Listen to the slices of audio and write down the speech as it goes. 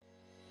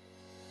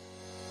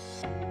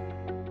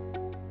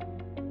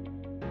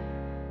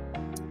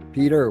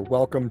Peter,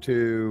 welcome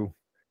to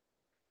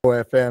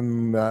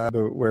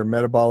OFM, where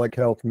metabolic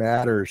health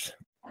matters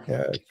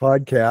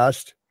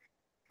podcast.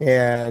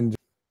 And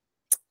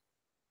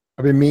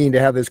I've been meaning to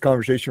have this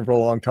conversation for a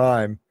long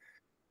time,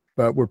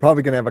 but we're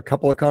probably going to have a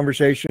couple of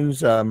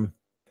conversations. Welcome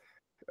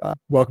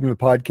to the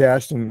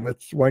podcast, and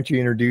why don't you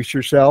introduce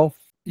yourself?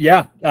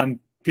 Yeah, I'm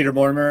Peter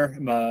Mortimer.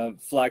 I'm a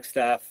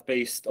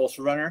Flagstaff-based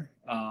ultrarunner,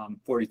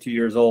 42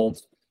 years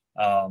old.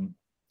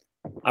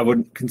 I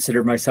wouldn't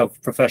consider myself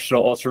a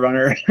professional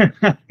ultrarunner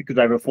because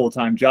I have a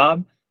full-time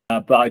job,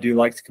 but I do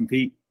like to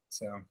compete.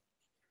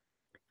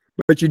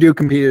 But you do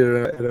compete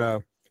at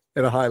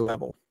a high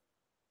level.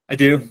 I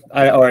do,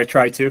 or I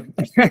try to.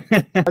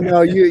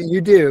 No,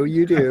 you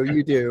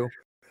do.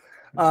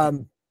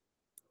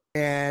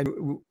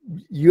 And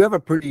you have a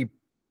pretty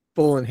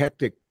full and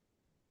hectic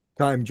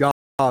time job.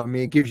 I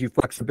mean, it gives you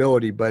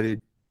flexibility, but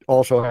it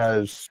also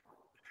has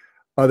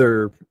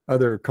other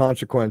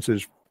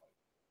consequences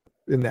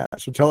in that.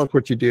 So tell us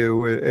what you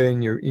do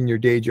in your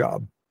day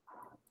job.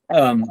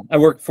 I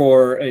work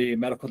for a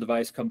medical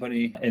device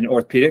company in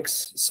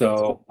orthopedics.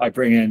 So I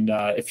bring in,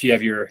 if you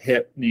have your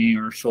hip, knee,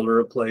 or shoulder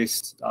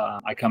replaced,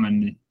 I come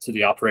into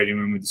the operating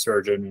room with the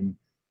surgeon,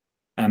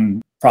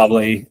 and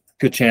probably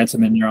good chance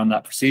I'm in there on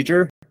that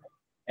procedure.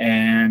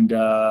 And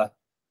so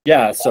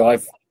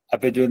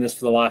I've been doing this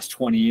for the last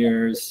 20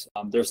 years.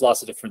 There's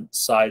lots of different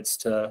sides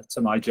to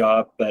my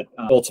job, but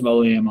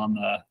ultimately I'm on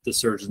the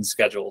surgeon's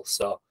schedule.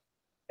 So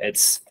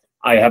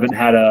I haven't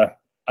had a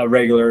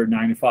regular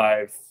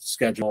 9-to-5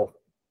 schedule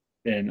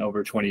in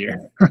over 20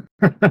 years.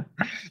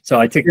 So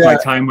I take my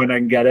time when I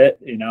can get it.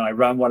 I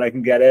run when I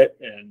can get it,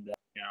 and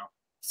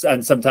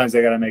and sometimes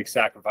I got to make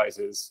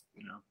sacrifices.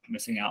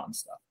 Missing out on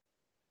stuff.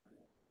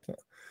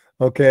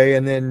 Okay,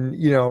 and then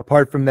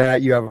apart from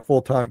that, you have a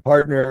full-time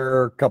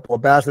partner, a couple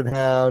of Basset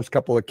Hounds, a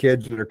couple of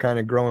kids that are kind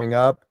of growing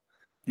up.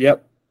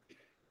 Yep.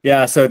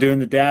 Yeah. So doing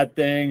the dad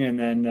thing, and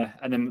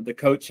then the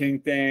coaching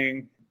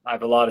thing. I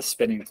have a lot of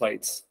spinning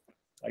plates,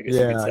 I guess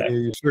you could say.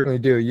 You certainly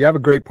do. You have a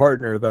great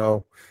partner,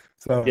 though.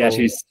 So yeah,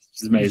 she's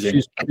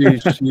amazing.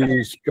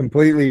 She's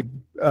completely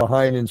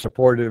behind and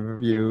supportive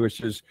of you,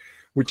 which is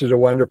a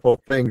wonderful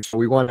thing. So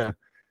we want to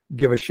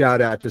give a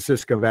shout out to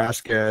Siska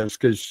Vasquez,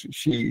 because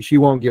she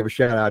won't give a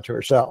shout out to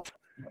herself.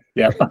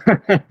 Yeah.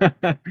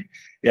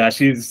 Yeah,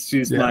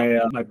 she's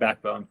my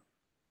backbone.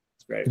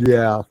 It's great.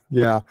 Yeah.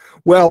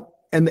 Well,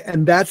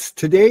 and that's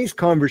today's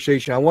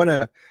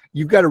conversation.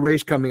 You've got a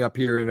race coming up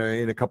here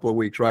in a couple of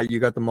weeks, right? You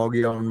got the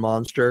Mogollon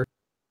Monster.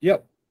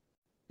 Yep.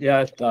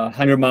 Yeah, it's a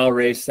 100-mile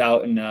race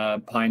out in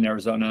Pine,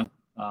 Arizona.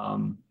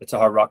 It's a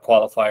hard rock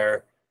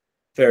qualifier,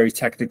 very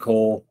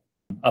technical,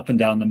 up and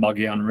down the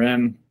Mogollon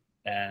Rim,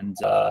 and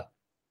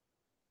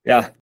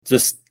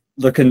just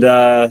looking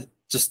to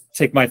just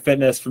take my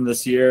fitness from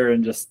this year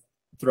and just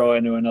throw it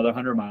into another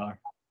 100-miler.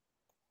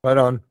 Right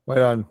on.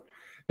 And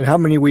how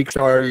many weeks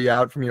are you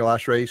out from your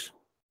last race?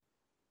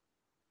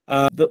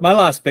 My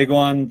last big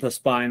one, the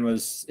spine,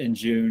 was in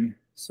June.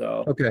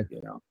 So okay,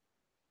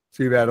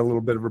 so you've had a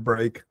little bit of a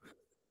break.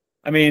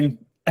 I mean,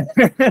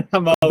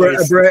 I'm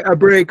always a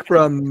break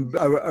from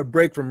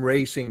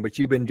racing, but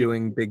you've been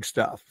doing big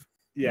stuff.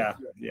 Yeah,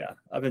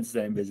 I've been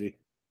staying busy.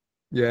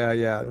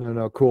 Yeah.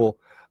 No, cool.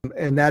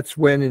 And that's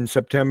when, in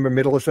September,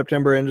 middle of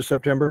September, end of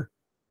September?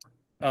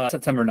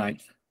 September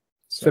 9th.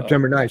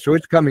 September 9th. So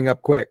it's coming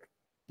up quick.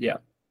 Yeah.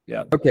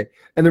 Okay.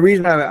 And the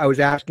reason I was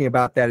asking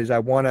about that is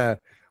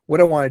what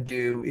I want to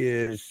do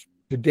is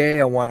today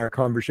I want our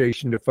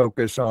conversation to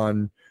focus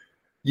on,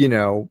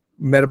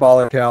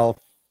 metabolic health,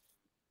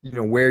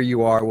 where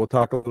you are. We'll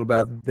talk a little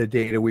about the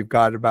data we've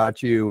got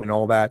about you and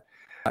all that.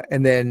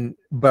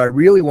 But I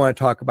really want to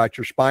talk about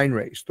your spine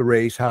race, the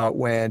race, how it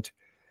went.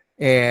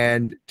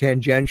 And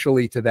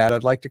tangentially to that,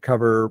 I'd like to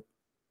cover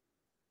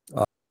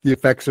the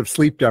effects of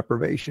sleep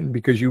deprivation,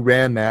 because you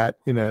ran that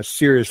in a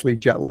seriously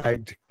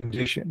jet-lagged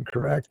condition,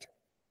 correct?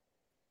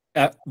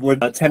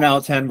 Would 10 out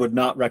of 10 would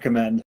not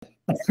recommend.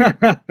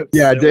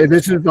 Yeah,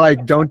 this is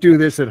like, don't do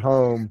this at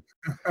home,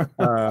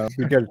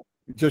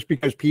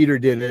 because Peter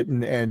did it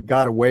and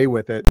got away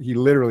with it. He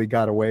literally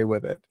got away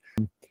with it.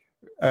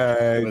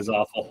 It was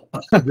awful.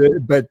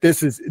 But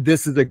this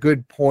is a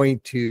good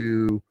point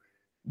to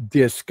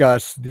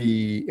discuss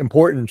the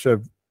importance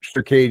of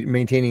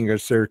maintaining a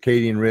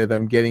circadian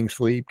rhythm, getting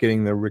sleep,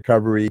 getting the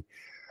recovery.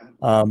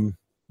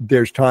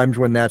 There's times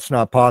when that's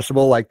not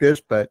possible like this,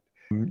 but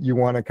you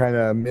want to kind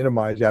of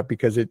minimize that,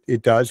 because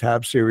it does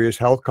have serious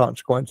health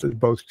consequences,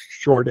 both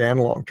short and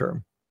long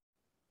term.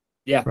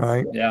 Yeah.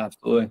 Right. Yeah,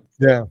 absolutely.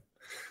 Yeah.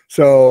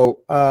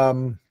 So,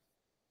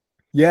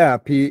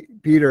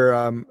 Peter,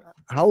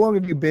 how long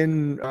have you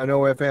been an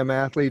OFM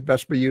athlete,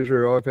 Vespa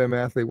user, OFM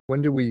athlete?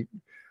 When did we?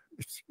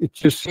 It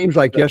just seems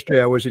like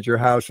yesterday I was at your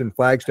house in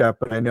Flagstaff,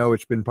 but I know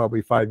it's been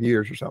probably 5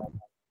 years or something.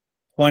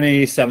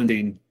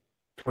 2017.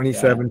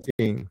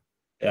 2017.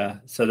 Yeah.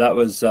 So that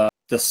was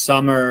the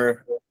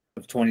summer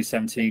of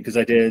 2017, because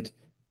I did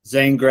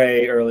Zane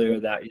Grey earlier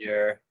that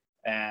year,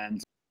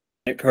 and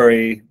Nick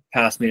Curry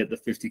passed me at the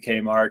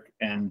 50K mark,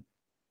 and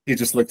he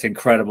just looked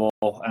incredible.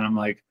 And I'm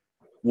like,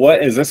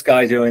 what is this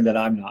guy doing that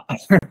I'm not?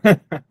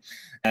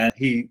 And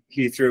he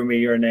threw me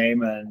your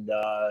name, and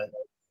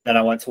then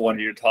I went to one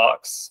of your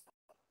talks.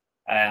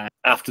 And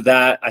after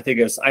that, I think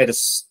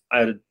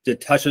I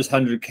did touches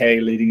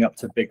 100K leading up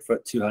to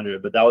Bigfoot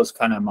 200, but that was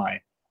kind of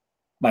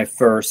my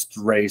first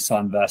race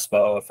on Vespa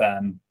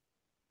OFM,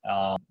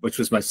 which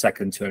was my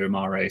second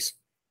 200-mile race.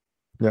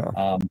 Yeah.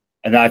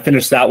 And then I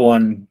finished that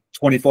one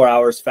 24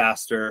 hours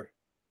faster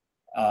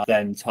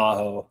than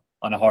Tahoe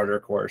on a harder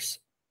course.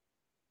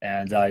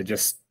 And I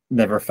just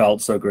never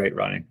felt so great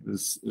running. It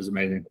was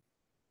amazing.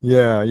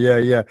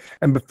 Yeah.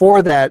 And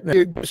before that,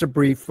 just a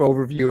brief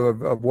overview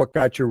of what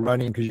got you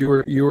running, because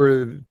you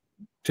were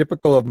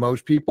typical of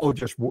most people,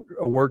 just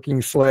a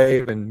working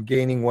slave and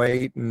gaining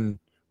weight and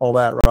all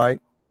that, right?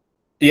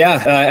 Yeah,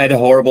 I had a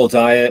horrible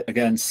diet,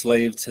 again,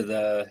 slave to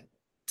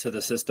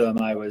the system.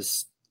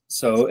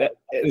 So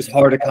it was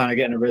hard to kind of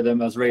get in a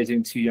rhythm. I was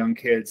raising 2 young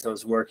kids. I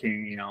was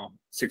working,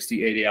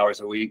 60, 80 hours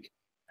a week.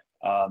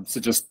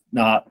 So just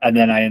not, and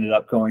then I ended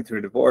up going through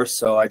a divorce.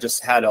 So I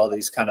just had all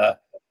these kind of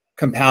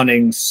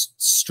compounding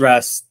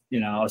stress,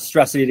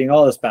 stress eating,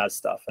 all this bad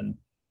stuff. And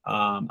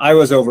I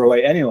was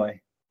overweight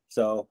anyway.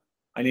 So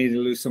I needed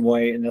to lose some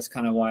weight. And that's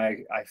kind of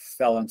why I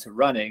fell into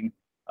running.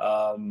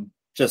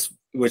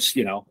 Which,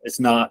 it's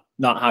not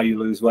how you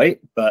lose weight,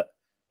 but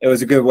it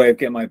was a good way of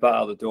getting my butt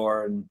out the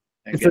door and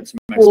get some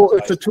exercise.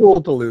 It's a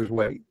tool to lose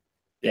weight.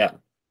 Yeah.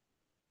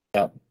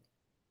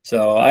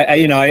 So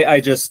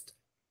I just,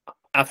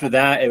 after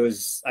that,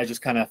 I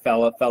just kind of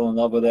fell in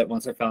love with it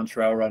once I found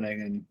trail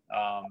running. And,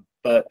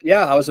 but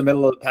yeah, I was a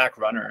middle of the pack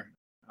runner.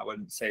 I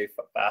wouldn't say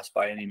fast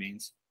by any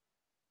means.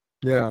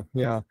 Yeah.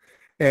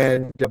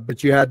 And,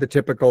 but you had the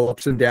typical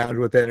ups and downs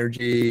with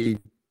energy.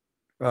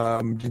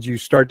 Did you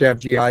start to have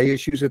GI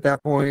issues at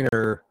that point,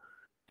 or?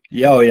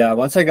 Yeah.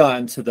 Once I got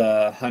into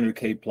the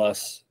 100K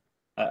plus,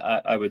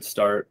 I would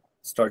start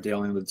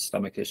dealing with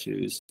stomach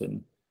issues.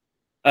 And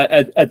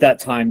at that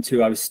time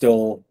too, I was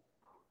still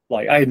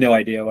like, I had no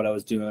idea what I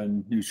was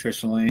doing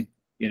nutritionally.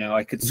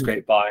 I could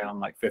scrape by on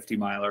like 50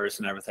 milers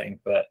and everything.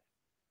 But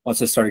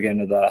once I started getting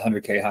to the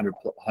 100K,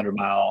 100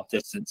 mile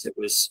distance, it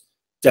was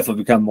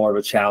definitely become more of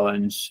a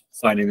challenge,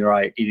 eating the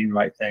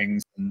right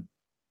things.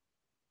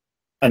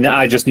 And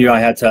I just knew I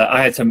had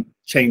to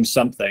change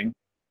something.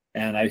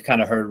 And I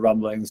kind of heard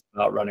rumblings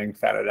about running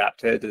fat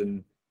adapted.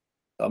 And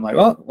so I'm like,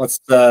 well, what's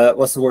the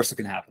worst that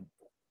can happen?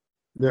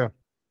 Yeah.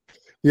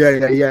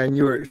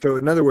 And so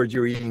in other words, you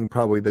were eating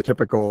probably the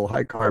typical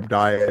high carb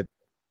diet.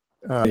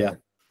 Yeah.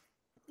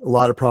 A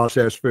lot of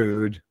processed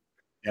food.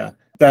 Yeah.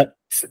 That,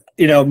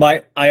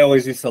 I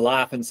always used to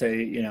laugh and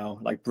say,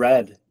 like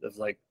bread, it's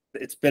like,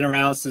 it's been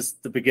around since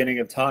the beginning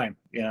of time,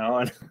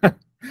 and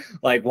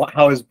like,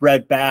 how is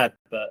bread bad?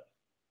 But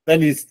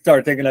then you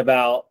start thinking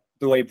about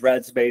the way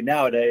bread's made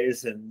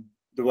nowadays and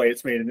the way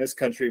it's made in this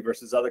country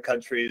versus other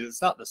countries.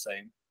 It's not the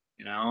same,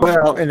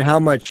 Well, and how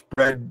much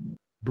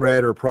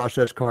bread or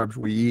processed carbs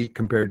we eat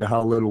compared to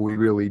how little we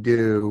really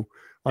do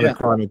on a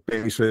chronic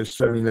basis.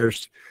 I mean,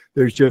 there's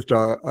just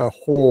a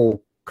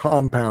whole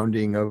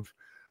compounding of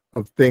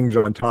things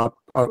on top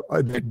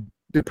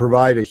that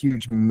provide a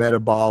huge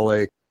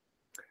metabolic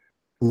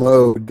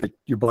load that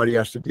your body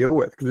has to deal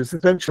with, because it's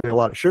essentially a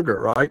lot of sugar,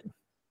 right?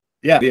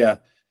 Yeah.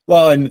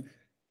 Well, and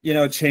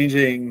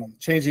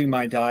changing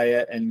my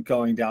diet and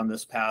going down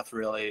this path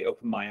really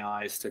opened my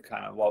eyes to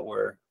kind of what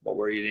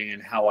we're eating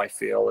and how I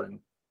feel. And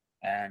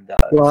and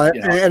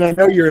I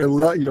know you're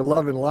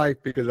loving life,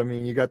 because I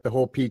mean, you got the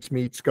whole Pete's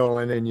Meats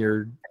going, and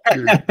you're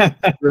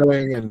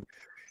grilling and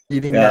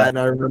eating that. And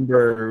I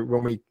remember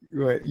when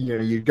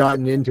you'd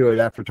gotten into it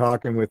after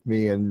talking with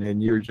me,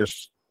 and you're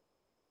just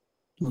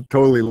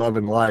totally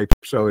loving life.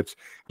 So it's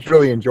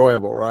really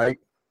enjoyable, right?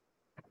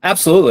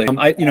 Absolutely.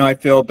 I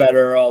feel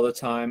better all the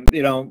time.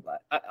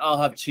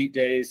 I'll have cheat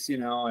days,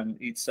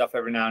 and eat stuff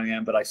every now and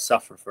again, but I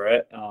suffer for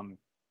it.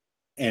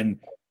 And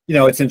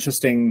it's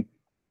interesting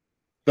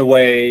the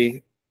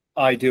way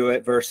I do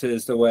it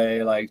versus the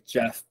way like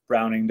Jeff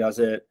Browning does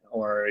it,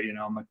 or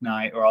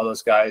McKnight, or all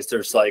those guys.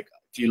 There's like,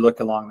 if you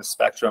look along the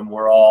spectrum,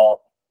 we're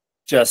all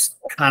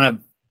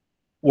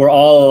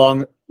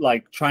along,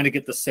 like, trying to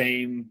get the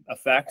same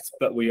effect,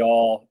 but we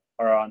all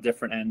are on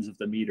different ends of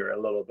the meter a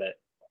little bit.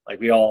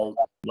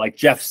 Like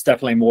Jeff's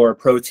definitely more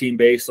protein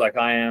based like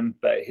I am,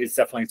 but he's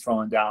definitely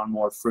throwing down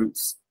more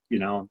fruits,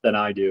 than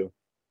I do.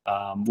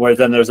 Whereas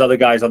then there's other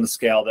guys on the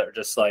scale that are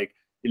just like,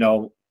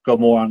 go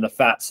more on the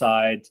fat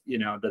side,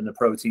 than the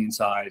protein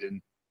side.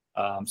 And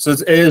so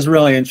it is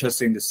really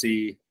interesting to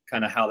see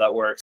kind of how that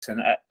works.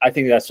 And I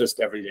think that's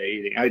just everyday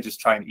eating. I just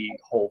try and eat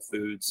whole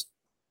foods,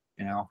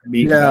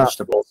 meat and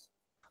vegetables.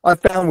 I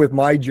found with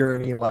my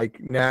journey,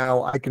 like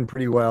now I can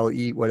pretty well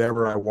eat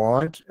whatever I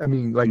want. I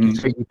mean, like you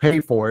say, you pay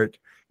for it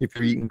if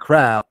you're eating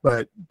crap,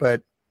 but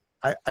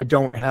I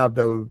don't have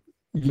those,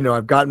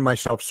 I've gotten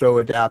myself so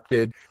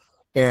adapted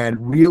and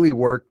really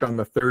worked on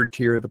the third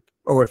tier of the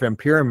OFM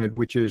pyramid,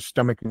 which is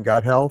stomach and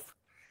gut health,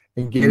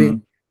 and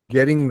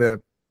getting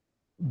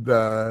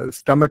the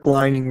stomach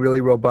lining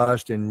really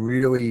robust and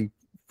really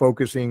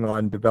focusing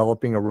on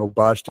developing a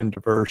robust and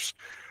diverse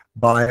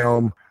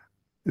biome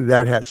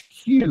that has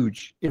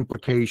huge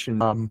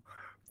implications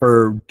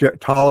for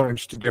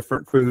tolerance to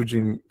different foods,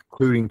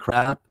 including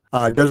crap.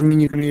 It doesn't mean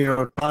you can eat it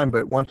all the time,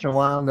 but once in a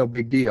while, no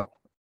big deal,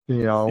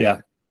 you know. Yeah.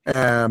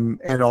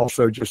 And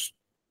also just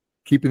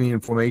keeping the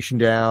inflammation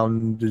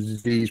down,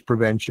 disease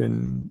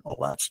prevention, all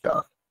that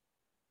stuff.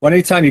 Well,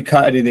 anytime you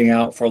cut anything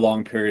out for a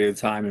long period of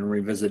time and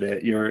revisit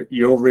it,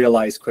 you'll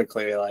realize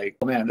quickly, like,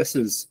 oh man,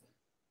 this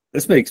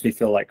makes me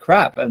feel like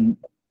crap.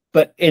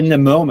 But in the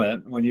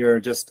moment when you're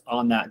just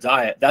on that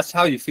diet, that's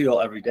how you feel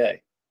every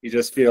day. You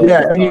just feel,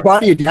 and your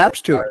body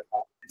adapts to it.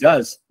 It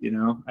does, you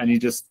know, and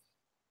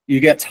you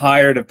get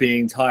tired of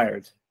being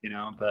tired, you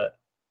know. But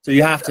so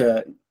you have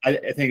to. I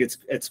think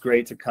it's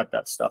great to cut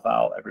that stuff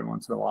out every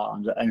once in a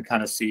while and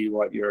kind of see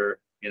what your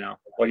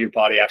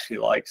body actually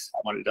likes,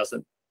 what it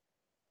doesn't.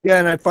 Yeah,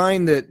 and I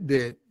find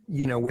that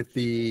you know, with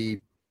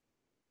the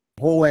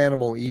whole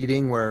animal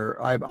eating,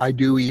 where I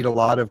do eat a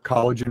lot of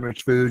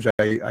collagen-rich foods.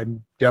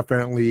 I'm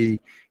definitely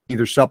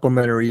either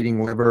supplement or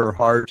eating liver or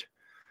heart,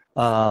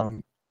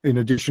 in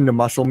addition to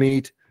muscle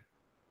meat.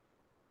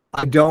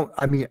 I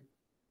mean,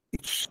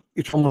 it's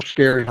almost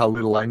scary how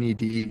little I need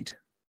to eat.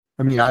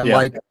 I mean,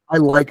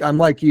 I'm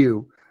like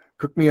you.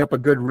 Cook me up a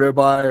good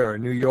ribeye or a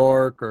New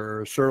York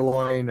or a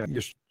sirloin.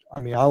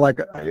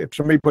 If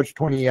somebody puts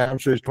 20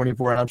 ounces,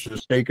 24 ounces of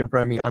steak in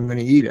front of me, I'm going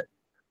to eat it.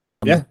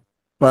 Yeah.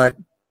 But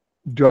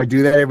do I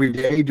do that every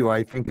day? Do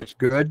I think it's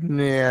good?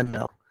 Nah,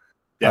 no.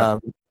 Yeah.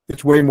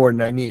 It's way more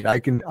than I need. I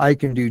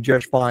can do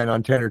just fine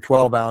on 10 or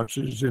 12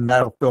 ounces, and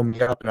that'll fill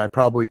me up, and I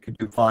probably could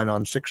do fine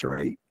on 6 or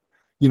 8.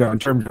 You know, in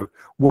terms of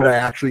what I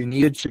actually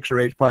needed, 6 or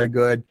 8 is probably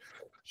good.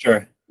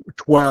 Sure.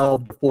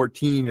 12 to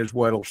 14 is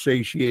what'll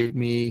satiate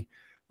me.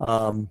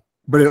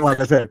 But like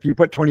I said, if you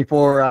put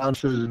 24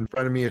 ounces in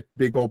front of me, a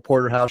big old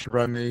porterhouse in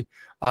front of me,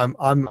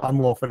 I'm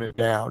wolfing it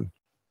down.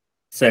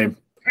 Same.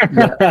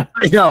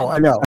 Yeah, I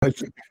know.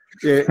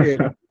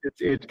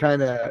 It's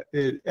kind of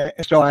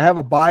so I have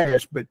a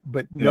bias, but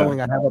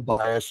knowing I have a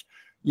bias,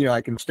 you know,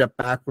 I can step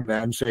back from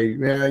that and say,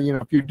 yeah, you know,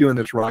 if you're doing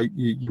this right,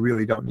 you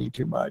really don't need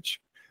too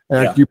much.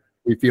 And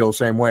you feel the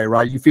same way,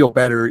 right? You feel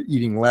better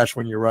eating less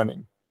when you're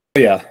running.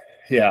 Yeah,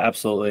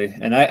 absolutely.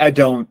 And I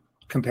don't,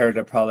 compared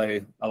to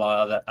probably a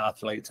lot of the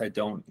athletes, I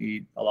don't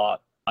eat a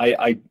lot.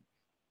 I'm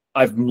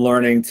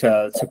learning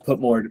to put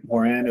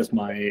more in as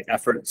my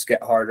efforts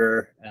get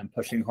harder and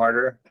pushing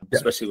harder,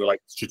 especially with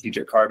like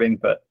strategic carbing.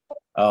 But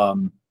I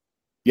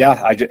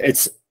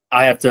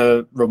have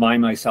to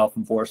remind myself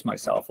and force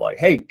myself, like,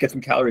 hey, get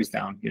some calories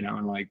down, you know,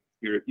 and like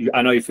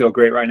I know you feel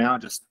great right now.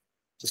 Just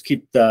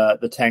keep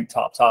the tank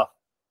tops off.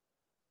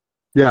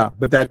 Yeah,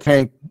 but that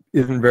tank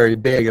isn't very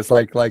big. It's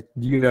like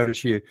you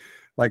notice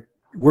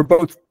we're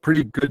both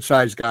pretty good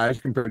sized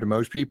guys compared to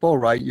most people,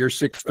 right? You're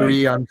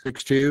 6'3", I'm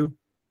 6'2".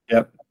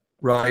 Yep.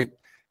 Right.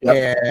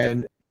 Yep.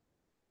 And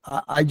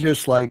I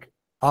just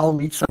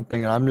I'll eat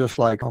something and I'm just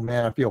like, oh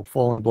man, I feel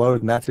full and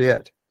bloated, and that's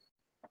it.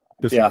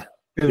 Just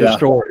the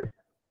story.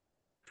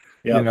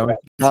 Yeah. You know, it's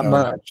not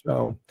much.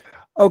 So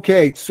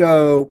okay,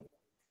 so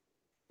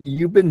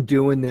you've been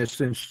doing this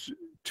since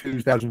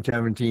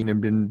 2017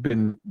 and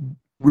been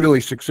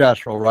really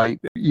successful, right?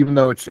 Even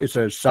though it's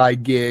a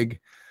side gig,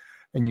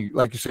 and you,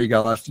 like you say,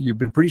 you've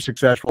been pretty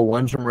successful,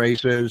 won some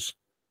races,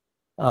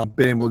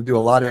 been able to do a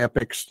lot of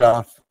epic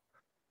stuff.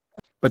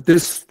 But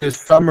this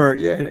summer,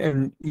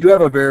 and you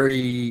have a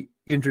very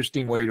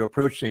interesting way to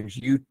approach things.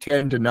 You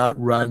tend to not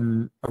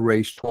run a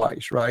race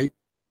twice, right?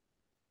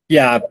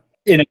 Yeah,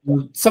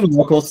 some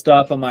local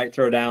stuff I might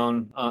throw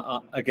down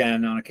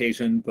again on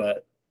occasion,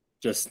 but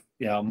just,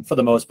 you know, for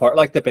the most part,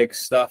 like the big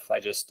stuff,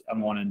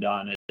 I'm one and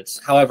done. It's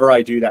however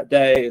I do that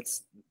day.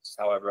 It's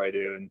however I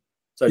do, and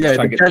so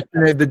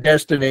the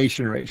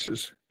destination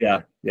races.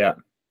 Yeah.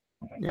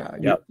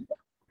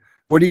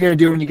 What are you going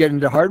to do when you get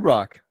into Hard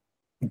Rock?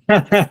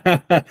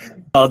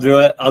 I'll do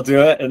it,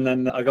 and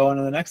then I'll go on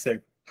to the next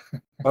thing.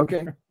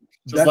 Okay.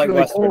 Just that's like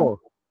really Western. Cool.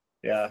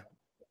 Yeah.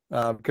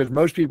 Because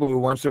most people who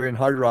once they're in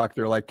Hard Rock,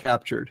 they're like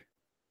captured.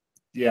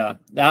 Yeah.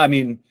 I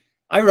mean,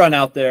 I run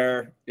out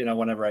there, you know,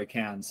 whenever I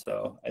can.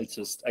 So it's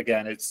just,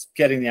 again, it's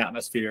getting the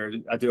atmosphere.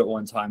 I do it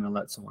one time and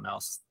let someone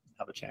else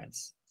have a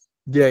chance.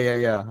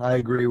 Yeah. I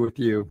agree with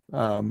you.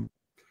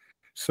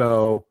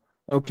 So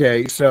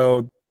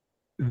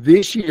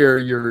this year,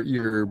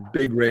 your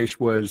big race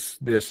was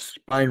this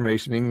spine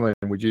race in England.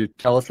 Would you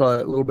tell us a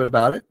little bit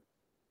about it?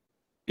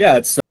 Yeah,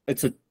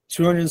 it's a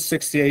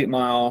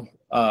 268-mile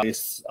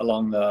race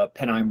along the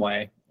Pennine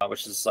Way,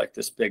 which is like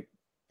this big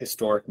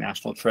historic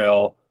national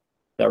trail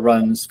that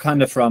runs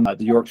kind of from the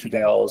Yorkshire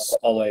Dales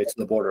all the way to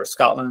the border of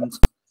Scotland.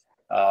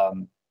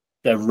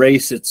 The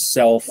race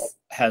itself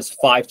has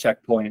 5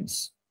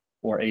 checkpoints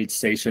or aid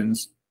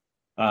stations.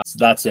 So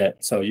that's it.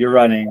 So you're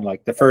running,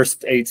 like, the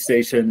first aid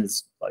station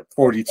is like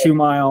 42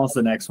 miles,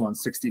 the next one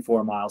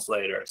 64 miles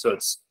later. So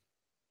it's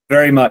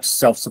very much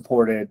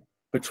self-supported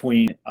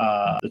between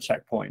the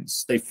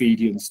checkpoints. They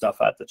feed you and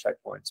stuff at the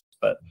checkpoints,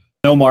 but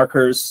no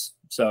markers.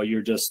 So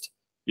you're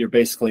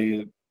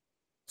basically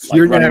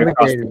you're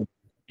navigating.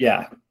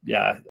 Yeah,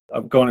 yeah.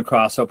 Going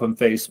across open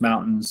face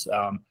mountains.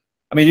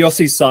 I mean, you'll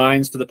see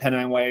signs for the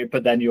Pennine Way,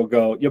 but then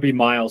you'll be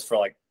miles for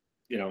like,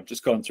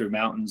 just going through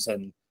mountains,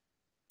 and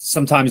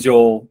sometimes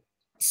you'll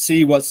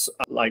see what's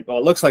like, well,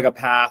 it looks like a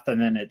path, and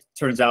then it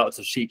turns out it's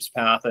a sheep's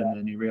path, and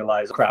then you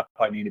realize, crap,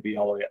 I need to be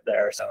all the way up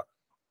there. So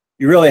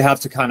you really have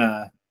to kind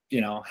of,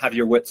 have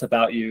your wits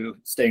about you,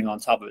 staying on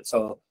top of it.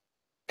 So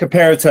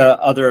compared to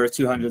other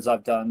 200s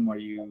I've done where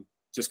you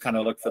just kind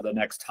of look for the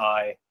next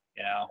high,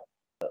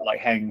 like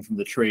hanging from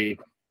the tree,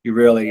 you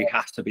really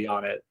have to be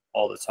on it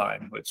all the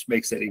time, which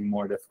makes it even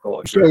more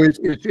difficult. So there's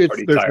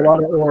a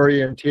lot of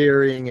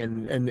orienteering,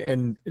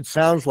 and it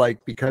sounds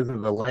like because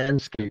of the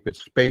landscape,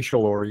 it's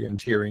spatial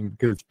orienteering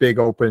because it's big,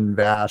 open,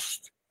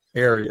 vast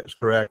areas,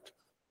 correct?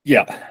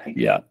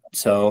 Yeah.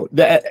 So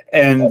that,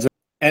 and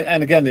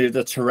again,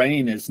 the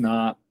terrain is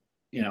not,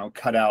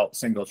 cut out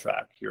single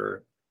track.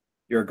 You're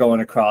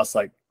going across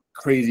like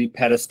crazy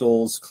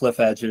pedestals, cliff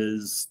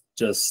edges,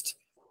 just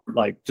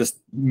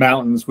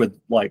mountains with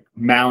like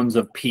mounds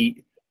of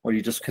peat where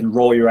you just can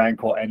roll your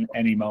ankle at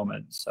any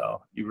moment.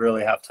 So you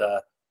really have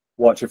to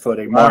watch your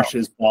footing,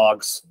 marshes,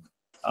 bogs,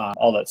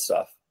 all that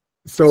stuff.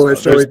 So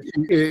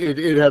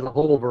it has a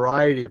whole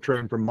variety of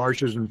terrain, from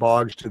marshes and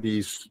bogs to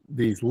these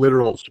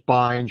literal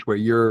spines where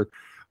you're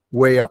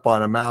way up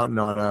on a mountain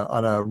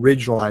on a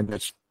ridge line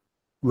that's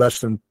less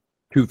than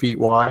 2 feet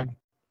wide.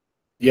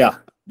 Yeah.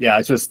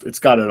 It's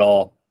got it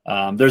all.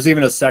 There's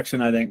even a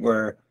section, I think,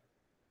 where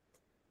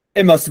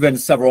it must have been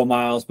several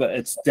miles, but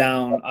it's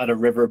down at a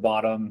river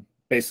bottom,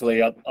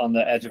 basically up on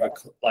the edge of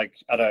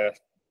at a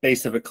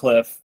base of a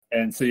cliff.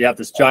 And so you have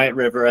this giant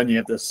river, and you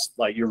have this,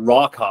 like, you're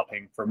rock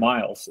hopping for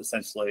miles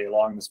essentially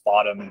along this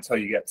bottom until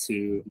you get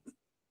to,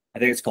 I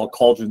think it's called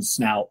Cauldron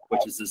Snout,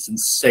 which is this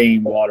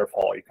insane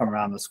waterfall. You come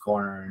around this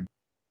corner and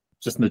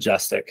just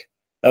majestic.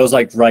 That was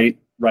like right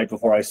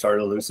before I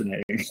started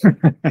hallucinating.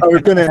 I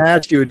was going to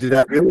ask you, did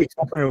that really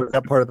happen, or was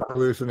that part of the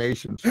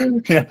hallucinations?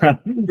 Yeah, I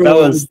think that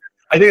was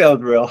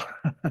real.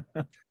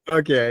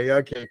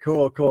 Okay,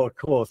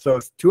 cool. So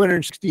it's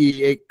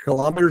 268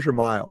 kilometers or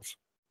miles?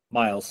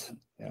 Miles.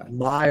 Yeah.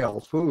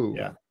 Miles. Ooh.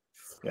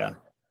 Yeah.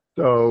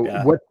 So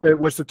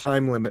what's the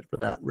time limit for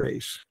that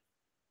race?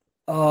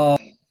 I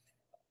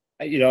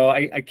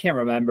can't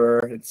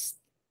remember.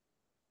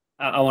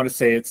 I want to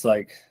say it's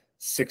like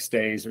 6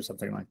 days or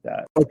something like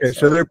that. Okay,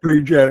 so they're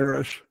pretty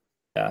generous.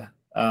 Yeah.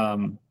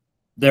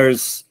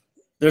 There's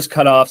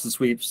cutoffs and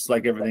sweeps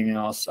like everything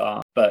else.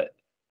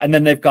 And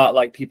then they've got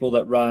like people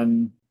that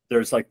run,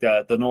 there's like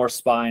the North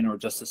Spine or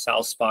just the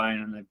South Spine,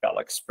 and they've got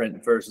like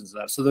sprint versions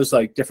of that. So there's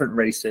like different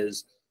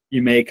races.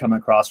 You may come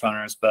across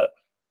runners, but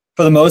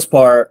for the most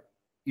part,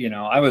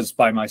 I was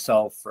by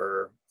myself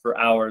for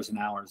hours and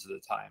hours at a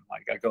time.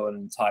 Like I go an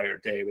entire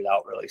day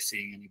without really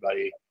seeing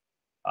anybody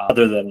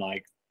other than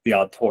like the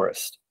odd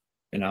tourist,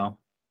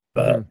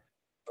 but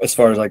as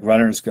far as like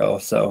runners go,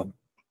 so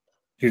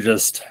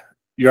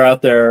you're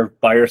out there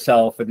by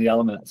yourself in the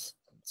elements.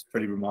 It's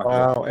pretty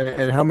remarkable. Wow.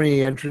 And how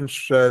many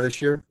entrants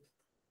this year?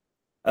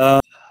 I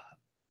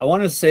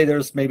want to say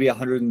there's maybe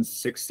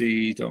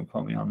 160. Don't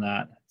quote me on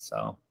that.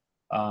 So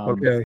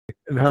okay.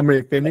 And how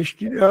many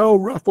finished,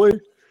 roughly?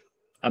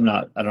 I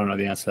don't know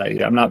the answer to that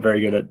either. I'm not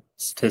very good at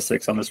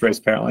statistics on this race,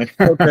 apparently.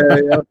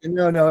 Okay.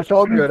 No, it's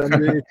all good. I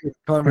mean, it's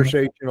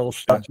conversational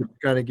stuff to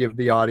kind of give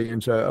the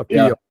audience a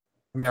feel.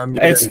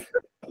 Yeah.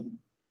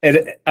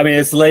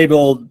 It's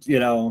labeled,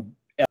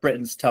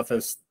 Britain's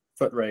toughest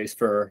foot race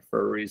for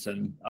a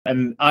reason.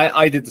 And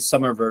I did the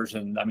summer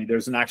version. I mean,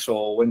 there's an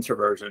actual winter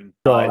version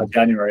in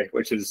January,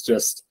 which is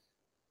just,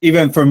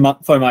 even for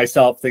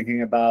myself,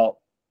 thinking about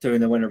doing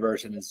the winter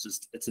version,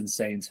 it's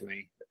insane to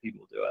me that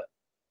people do it.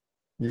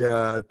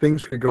 Yeah,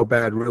 things could go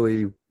bad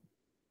really,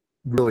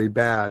 really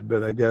bad,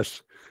 but I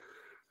guess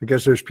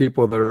there's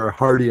people that are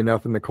hardy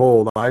enough in the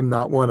cold. I'm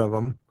not one of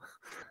them.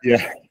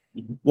 Yeah.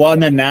 Well,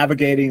 and then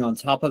navigating on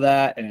top of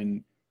that,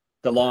 and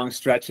the long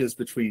stretches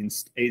between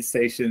aid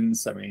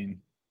stations. I mean,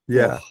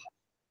 yeah,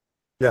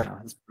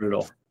 it's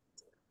brutal.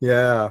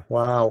 Yeah,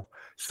 wow.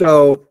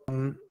 So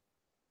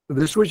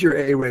this was your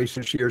A race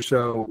this year.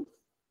 So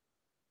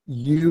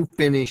you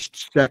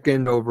finished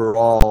second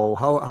overall.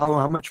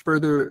 How much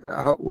further?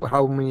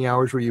 How many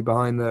hours were you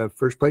behind the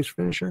first place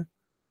finisher?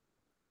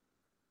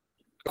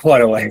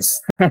 Quite a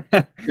ways.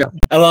 Yeah,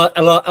 a lot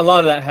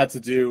of that had to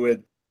do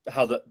with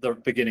how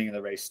the beginning of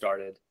the race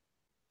started.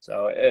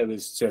 So it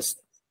was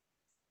just,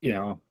 he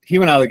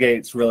went out of the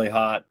gates really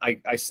hot.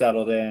 I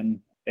settled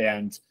in,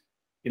 and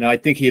I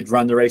think he had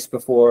run the race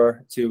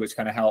before too, which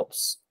kind of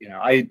helps.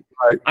 I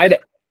had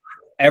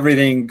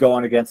everything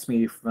going against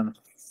me from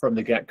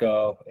the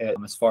get-go,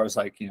 as far as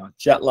like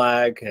jet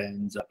lag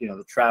and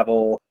the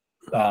travel.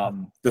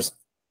 It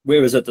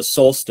was at the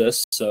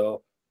solstice,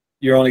 so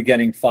you're only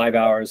getting 5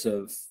 hours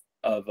of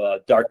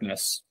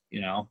darkness,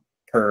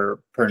 per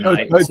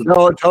night.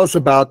 Tell us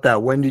about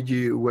that. When did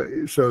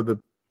you?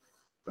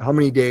 How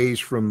many days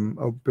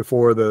from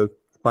before the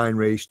spine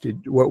race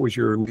what was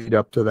your lead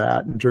up to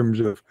that in terms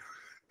of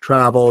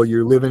travel?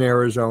 You live in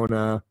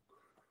Arizona.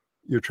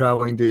 you're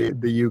traveling to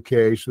the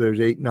UK, so there's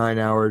 8-9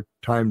 hour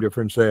time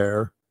difference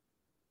there.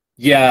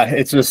 Yeah,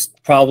 it's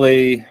just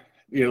probably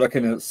you're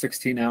looking at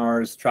 16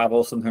 hours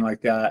travel, something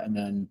like that. And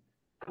then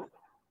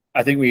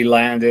I think we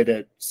landed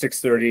at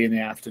 6:30 in the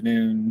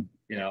afternoon,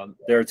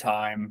 their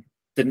time.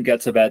 Didn't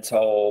get to bed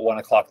till 1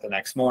 o'clock the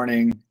next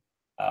morning.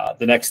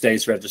 The next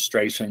day's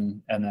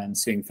registration, and then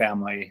seeing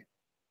family,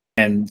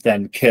 and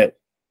then kit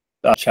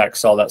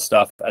checks, all that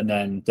stuff. And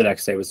then the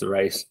next day was the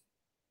race.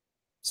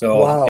 So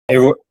Wow.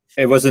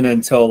 it wasn't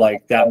until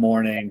like that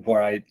morning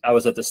where I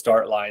was at the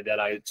start line that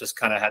I just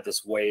kind of had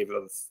this wave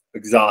of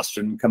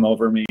exhaustion come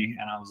over me,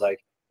 and I was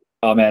like,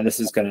 oh man, this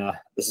is gonna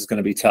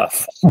be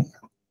tough.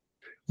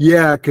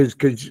 Yeah,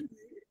 because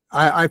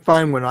I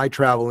find when I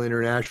travel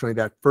internationally,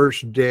 that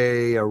first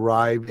day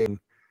arriving,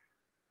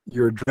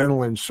 your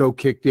adrenaline's so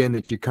kicked in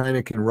that you kind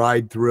of can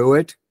ride through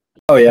it.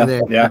 Oh yeah, And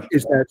then yeah.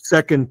 it's that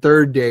second,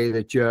 third day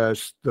that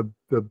just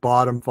the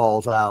bottom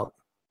falls out.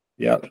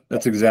 Yeah,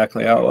 that's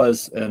exactly how it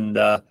was. And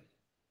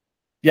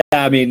yeah,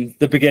 I mean,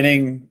 the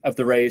beginning of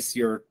the race,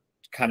 you're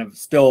kind of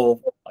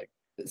still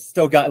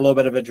got a little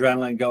bit of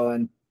adrenaline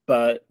going,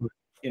 but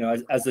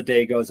as the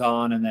day goes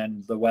on, and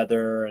then the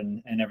weather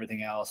and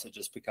everything else,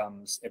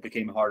 it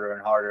became harder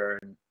and harder.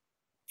 And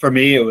for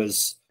me, it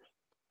was,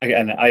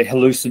 again, I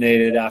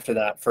hallucinated after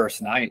that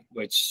first night,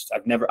 which I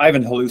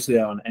haven't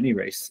hallucinated on any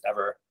race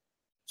ever.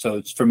 So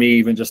it's, for me,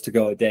 even just to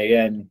go a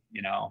day in,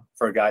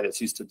 for a guy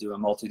that's used to doing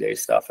multi-day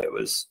stuff,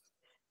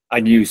 I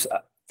knew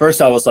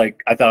first I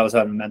thought I was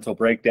having a mental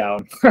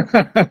breakdown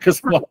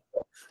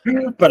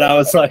but I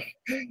was like,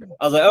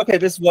 okay,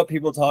 this is what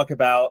people talk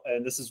about,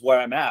 and this is where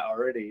I'm at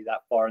already,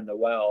 that far in the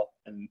well.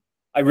 And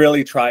I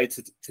really tried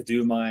to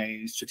do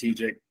my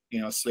strategic,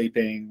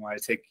 sleeping, where I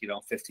take,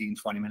 15,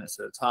 20 minutes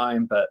at a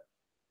time, but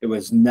it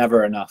was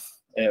never enough.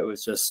 It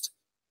was just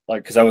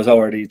because I was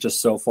already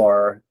just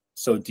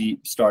so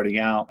deep starting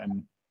out.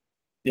 And,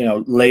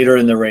 later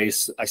in the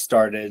race,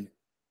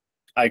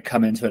 I'd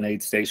come into an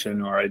aid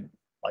station, or I'd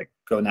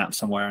go nap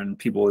somewhere, and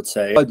people would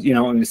say,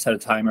 when you set a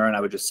timer, and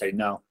I would just say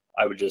no.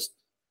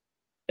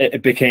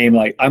 It became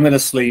like, I'm going to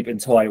sleep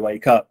until I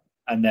wake up.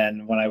 And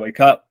then when I wake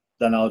up,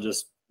 then I'll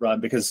just run,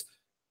 because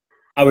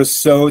I was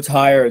so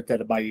tired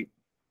that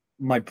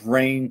my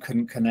brain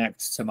couldn't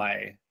connect to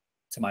my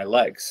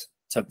legs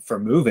for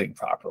moving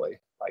properly.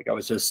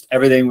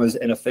 Everything was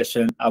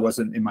inefficient. I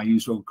wasn't in my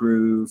usual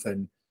groove,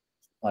 and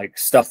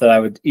stuff that I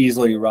would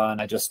easily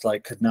run, I just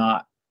could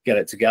not get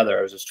it together.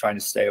 I was just trying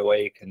to stay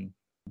awake, and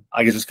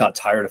I just got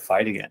tired of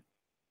fighting it.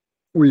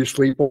 Were you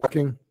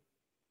sleepwalking?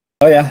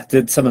 Oh yeah,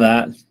 did some of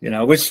that,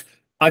 which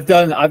I've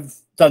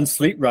done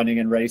sleep running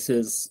in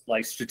races,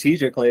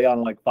 strategically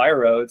on fire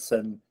roads.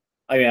 And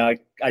I mean,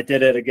 I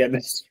did it again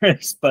this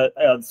race, but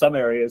on some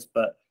areas.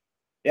 But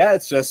yeah,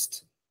 it's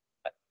just,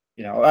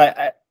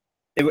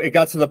 it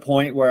got to the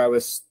point where I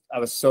was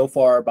so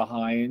far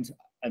behind,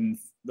 and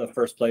the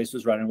first place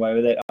was running away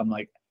with it. I'm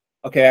like,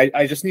 okay,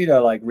 I just need to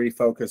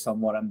refocus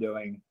on what I'm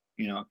doing,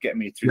 get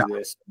me through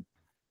this.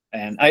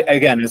 And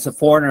again, as a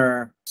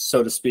foreigner,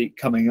 so to speak,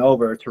 coming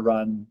over to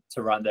run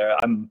there,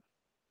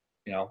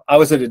 I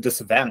was at a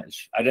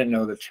disadvantage. I didn't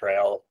know the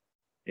trail.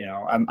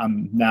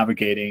 I'm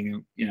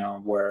navigating,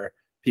 where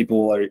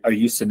people are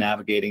used to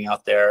navigating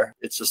out there.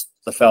 It's just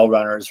the fell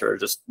runners are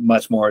just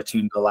much more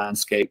attuned to the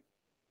landscape.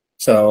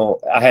 So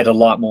I had a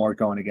lot more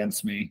going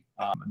against me,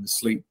 and the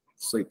sleep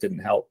didn't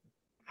help.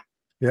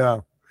 Yeah.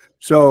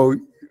 So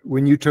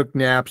when you took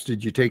naps,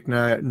 did you take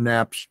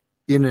naps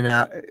in and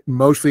out,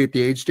 mostly at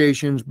the aid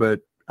stations, but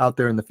out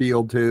there in the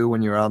field too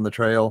when you're on the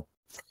trail?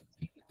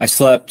 I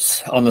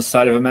slept on the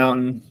side of a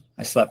mountain.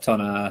 I slept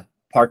on a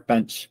park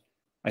bench.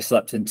 I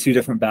slept in 2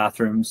 different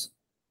bathrooms,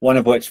 one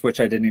of which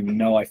I didn't even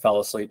know I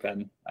fell asleep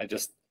in.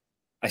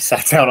 I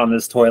sat down on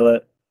this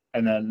toilet,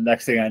 and then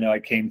next thing I know, I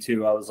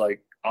was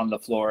on the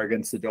floor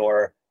against the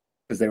door,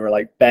 because they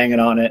were banging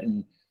on it.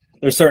 And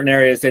there's certain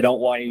areas they don't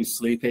want you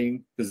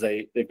sleeping, because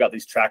they've got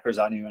these trackers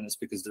on you, and it's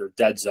because they're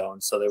dead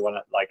zones. So they want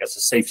it as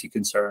a safety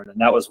concern. And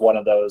that was one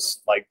of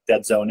those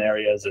dead zone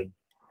areas. And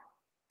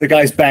the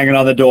guy's banging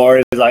on the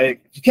door. He's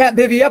like, "You can't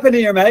bivvy up in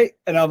here, mate."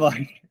 And I'm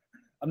like,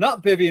 "I'm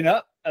not bivvying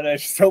up." And I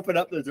just open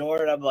up the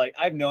door, and I'm like,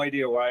 I have no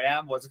idea where I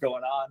am, what's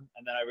going on.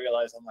 And then I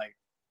realized, I'm like,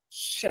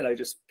 shit, I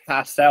just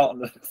passed out on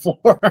the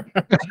floor.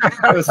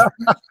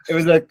 It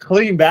was a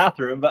clean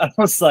bathroom, but I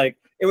was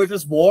it was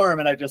just warm,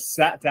 and I just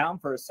sat down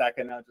for a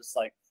second. I was just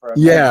for a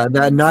minute.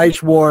 That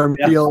nice warm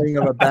feeling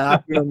of a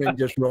bathroom and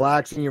just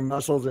relaxing your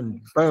muscles, and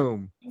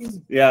boom.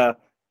 Yeah,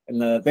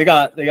 and they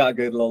got a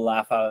good little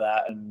laugh out of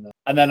that.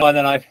 And then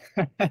I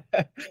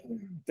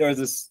there was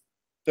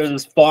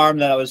this farm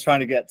that I was trying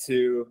to get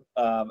to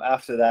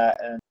after that,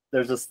 and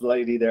there's this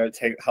lady there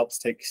that helps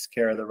take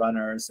care of the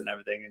runners and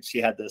everything, and she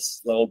had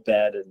this little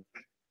bed, and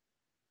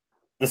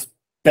this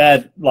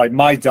bed,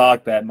 my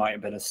dog bed, might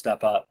have been a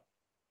step up.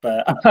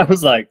 But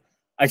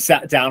I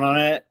sat down on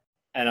it,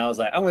 and I was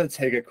like, I'm going to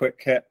take a quick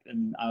kip,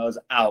 and I was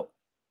out.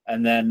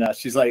 And then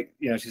she's like,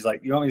 you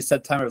want me to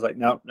set timer? I was like,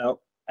 no.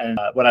 And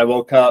when I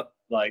woke up,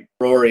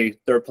 Rory,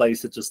 third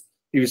place,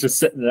 he was just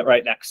sitting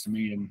right next to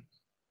me. And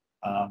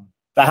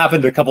That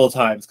happened a couple of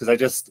times because I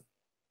just,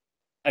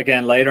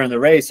 again, later in the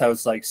race, I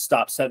was like,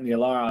 stop setting the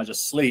alarm. I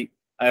just sleep.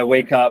 I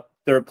wake up,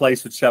 third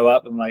place would show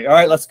up. I'm like, all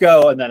right, let's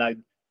go. And then I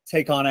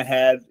take on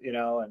ahead,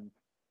 and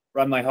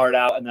run my heart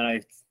out. And then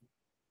I,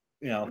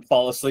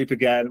 fall asleep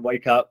again,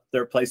 wake up,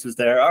 third place was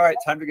there. All right,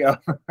 time to go.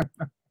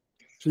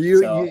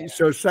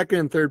 So second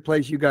and third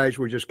place, you guys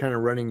were just kind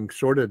of running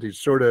sort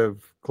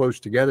of close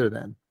together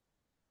then.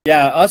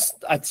 Yeah,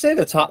 I'd say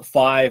the top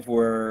 5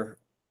 were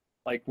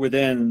like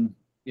within,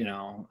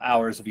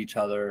 hours of each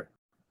other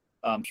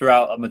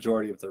throughout a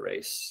majority of the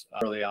race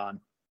early on.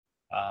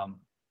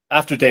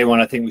 After day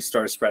 1, I think we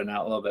started spreading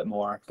out a little bit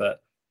more,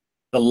 but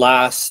the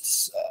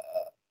last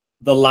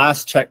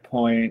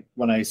checkpoint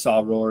when I saw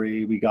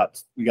Rory, we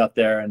got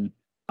there and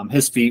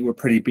his feet were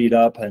pretty beat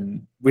up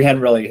and we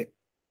hadn't really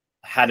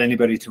had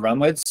anybody to run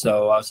with.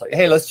 So I was like,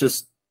 hey,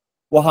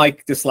 we'll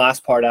hike this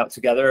last part out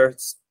together.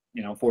 It's,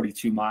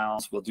 42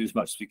 miles. We'll do as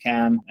much as we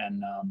can.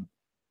 And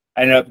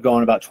I ended up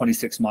going about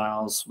 26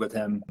 miles with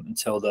him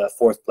until the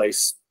 4th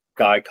place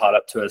guy caught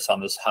up to us on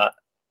this hut.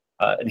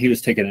 And he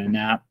was taking a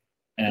nap.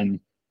 And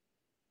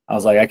I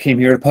was like, I came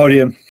here to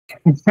Podium.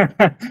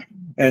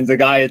 And the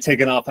guy had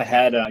taken off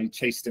ahead and I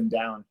chased him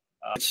down,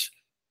 which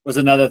was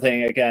another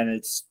thing. Again,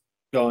 it's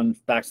going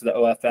back to the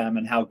OFM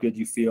and how good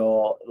you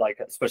feel, like,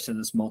 especially in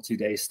this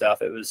multi-day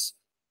stuff. It was,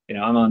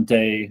 I'm on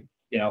day,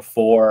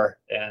 4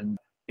 and,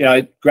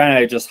 granted,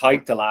 I just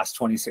hiked the last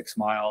 26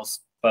 miles,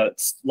 but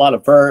it's a lot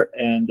of vert.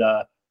 And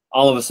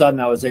all of a sudden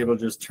I was able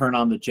to just turn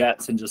on the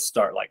jets and just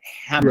start like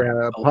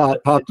hammering. Yeah,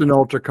 popped an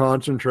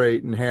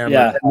ultra-concentrate and hammered.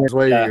 Yeah. 10 minutes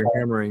later, you're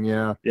hammering.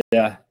 Yeah.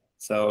 Yeah.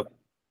 So,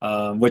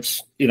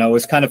 which,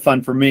 was kind of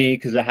fun for me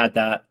because I had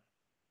that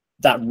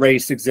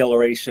race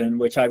exhilaration,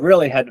 which I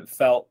really hadn't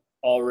felt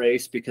all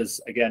race because,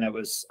 again, I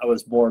was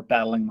more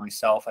battling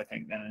myself, I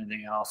think, than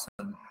anything else.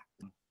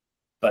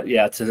 But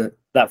yeah,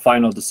 that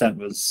final descent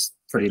was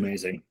pretty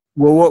amazing.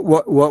 Well,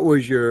 what were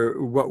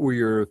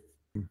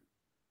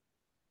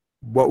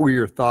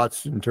your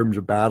thoughts in terms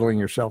of battling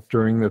yourself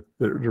during the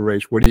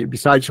race?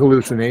 Besides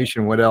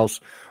hallucination, what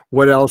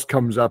else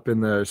comes up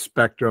in the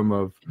spectrum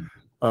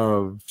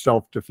of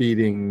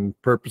self-defeating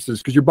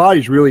purposes? Because your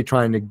body's really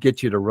trying to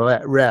get you to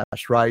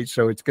rest, right?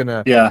 So it's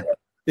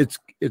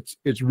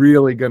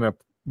really gonna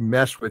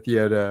mess with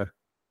you to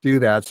do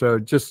that. So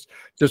just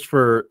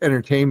for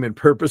entertainment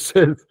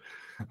purposes,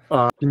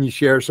 can you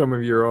share some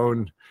of your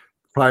own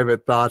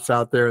private thoughts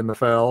out there in the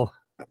fell?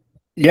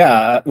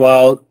 Yeah,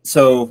 well,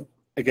 so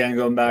again,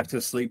 going back to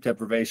sleep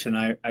deprivation,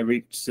 I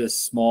reached this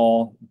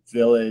small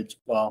village,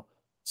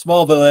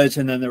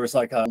 and then there was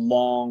like a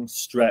long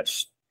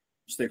stretch,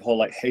 which they call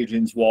like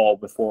Hadrian's Wall,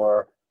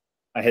 before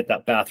I hit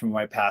that bathroom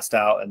where I passed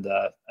out and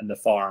the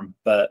farm.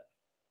 But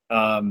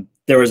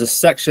there was a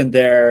section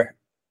there,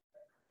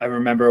 I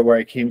remember, where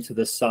I came to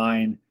the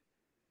sign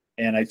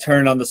and I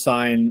turned on the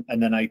sign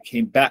and then I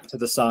came back to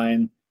the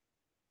sign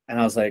and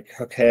I was like,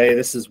 okay,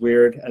 this is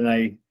weird. And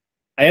I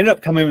ended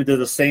up coming to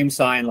the same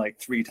sign like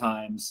 3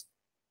 times.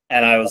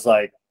 And I was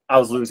like, I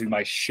was losing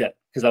my shit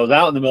because I was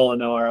out in the middle of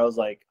nowhere. I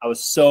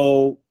was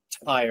so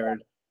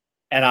tired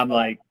and I'm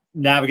like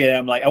navigating.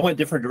 I'm like, I went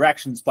different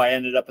directions, but I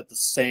ended up at the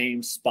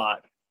same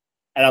spot.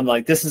 And I'm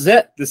like, this is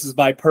it. This is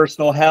my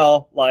personal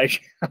hell.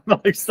 Like, I'm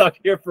like stuck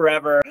here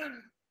forever.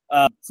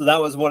 So that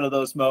was one of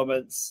those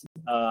moments.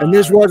 And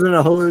this wasn't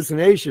a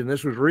hallucination.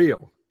 This was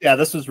real. Yeah,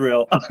 this was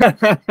real.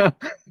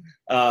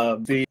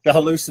 The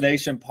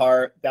hallucination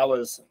part, that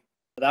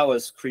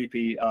was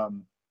creepy. I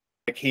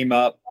came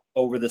up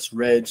over this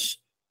ridge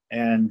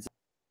and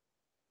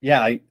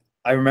yeah,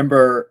 I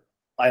remember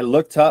I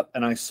looked up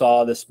and I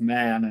saw this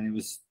man and he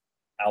was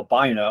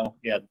albino.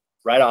 He had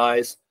red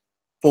eyes,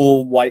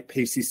 full white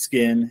pasty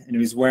skin, and he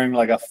was wearing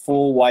like a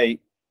full white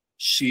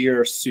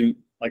sheer suit,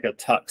 like a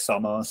tux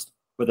almost,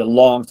 with a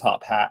long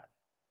top hat.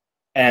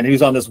 And he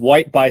was on this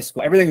white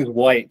bicycle. Everything was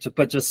white,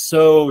 but just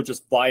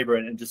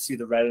vibrant, and just see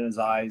the red in his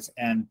eyes.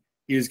 And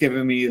he was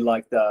giving me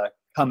like the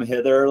come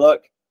hither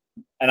look.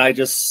 And I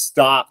just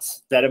stopped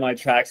dead in my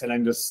tracks and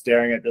I'm just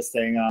staring at this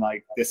thing. I'm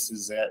like, this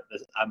is it.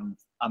 I'm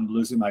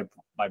losing my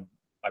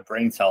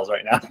brain cells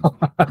right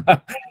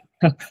now.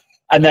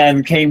 And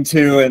then came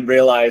to and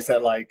realized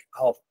that like,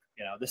 oh,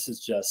 this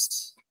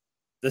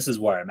is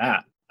where I'm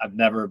at. I've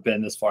never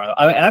been this far.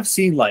 And I've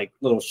seen like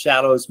little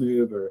shadows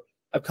move, or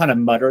I've kind of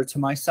muttered to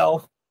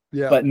myself,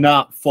 but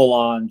not full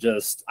on.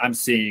 Just I'm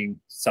seeing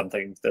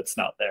something that's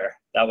not there.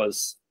 That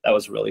was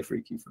really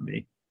freaky for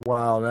me.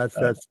 Wow, that's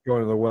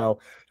going to the well.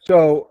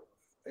 So,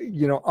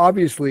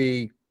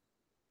 obviously,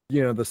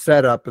 the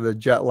setup of the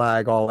jet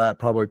lag, all that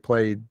probably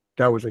played.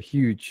 That was a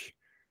huge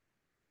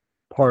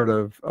part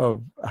of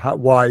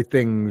why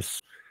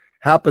things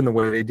happen the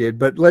way they did.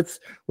 But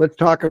let's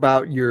talk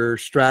about your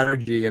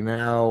strategy and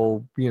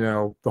how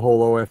the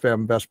whole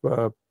OFM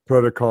Vespa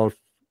protocol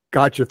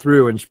got you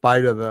through in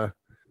spite of the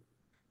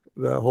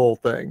whole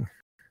thing.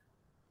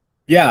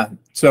 Yeah.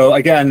 So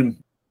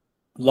again,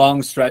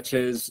 long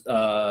stretches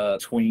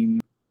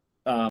between.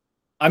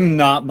 I'm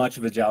not much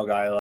of a gel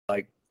guy.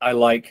 I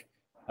like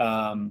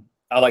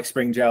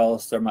spring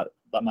gels. They're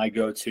my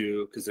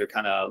go-to because they're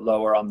kind of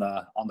lower on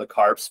the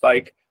carb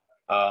spike,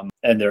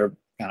 and they're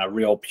kind of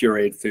real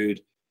pureed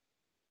food.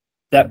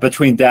 That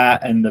between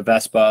that and the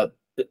Vespa,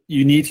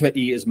 you need to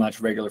eat as much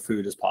regular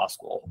food as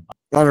possible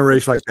on a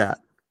race like that.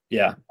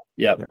 Yeah.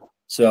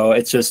 So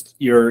it's just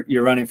you're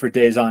running for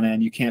days on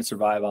end. You can't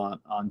survive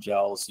on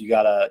gels. You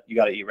gotta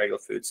eat regular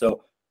food.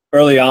 So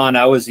early on,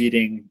 I was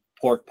eating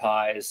pork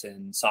pies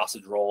and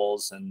sausage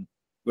rolls, and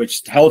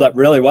which held up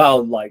really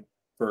well, like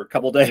for a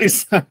couple of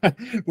days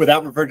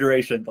without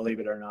refrigeration, believe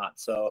it or not.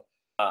 So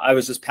I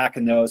was just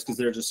packing those because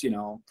they're just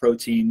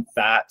protein,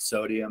 fat,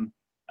 sodium.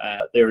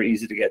 They were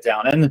easy to get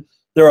down, and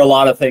there are a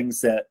lot of things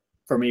that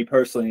for me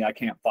personally I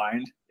can't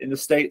find in the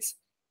States.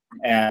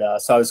 And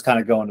so I was kind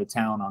of going to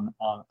town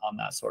on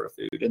that sort of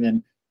food. And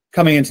then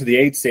coming into the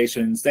aid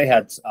stations, they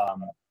had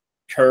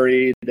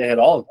curry. They had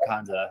all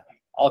kinds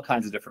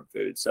of different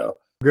food. So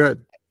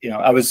good.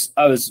 I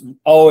was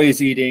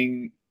always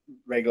eating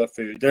regular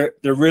food.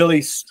 They're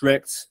really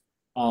strict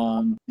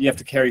on, you have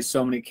to carry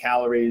so many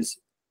calories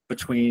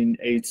between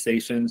aid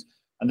stations,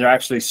 and they're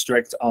actually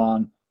strict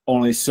on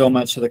only so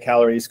much of the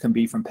calories can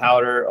be from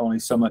powder, only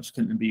so much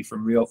can be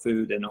from real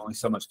food, and only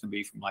so much can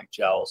be from like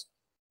gels.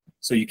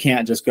 So you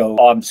can't just go,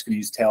 oh, I'm just going to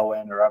use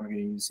Tailwind, or I'm going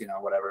to use,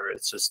 whatever.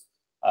 It's just,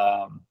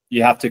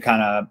 you have to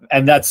kind of,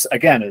 and that's,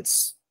 again,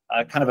 it's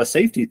kind of a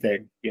safety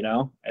thing,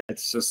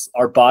 it's just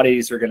our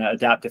bodies are going to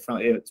adapt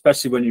differently,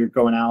 especially when you're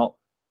going out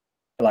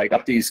like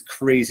up these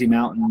crazy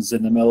mountains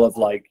in the middle of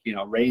like,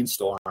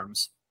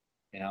 rainstorms,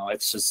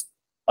 it's just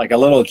like a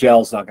little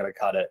gel's not going to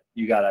cut it.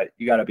 You gotta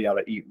be able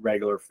to eat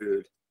regular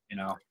food,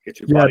 get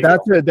your body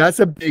going. That's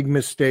a big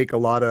mistake a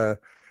lot of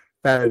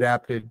fat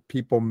adapted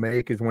people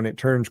make, is when it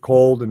turns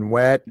cold and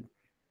wet,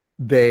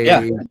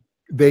 they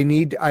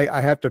need,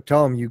 I have to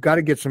tell them, you got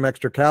to get some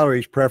extra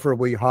calories,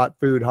 preferably hot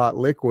food, hot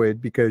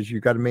liquid, because you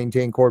got to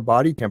maintain core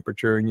body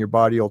temperature, and your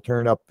body will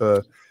turn up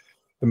the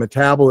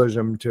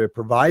metabolism to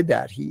provide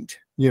that heat,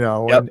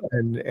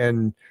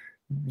 and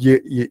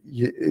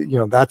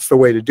you that's the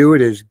way to do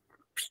it, is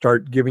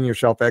start giving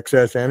yourself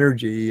excess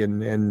energy,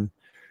 and then,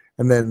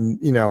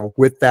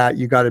 with that,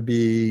 you got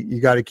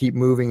to keep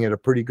moving at a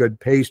pretty good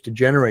pace to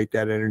generate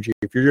that energy.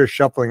 If you're just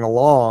shuffling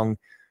along,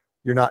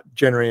 you're not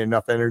generating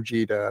enough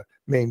energy to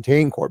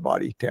maintain core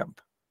body temp.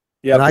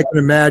 Yeah. And I can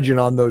imagine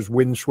on those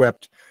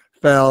windswept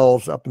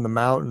fells up in the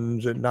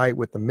mountains at night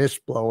with the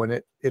mist blowing,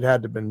 it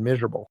had to have been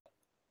miserable.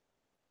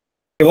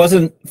 It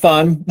wasn't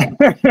fun.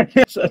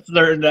 So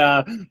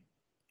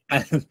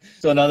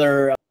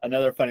another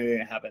funny thing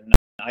that happened.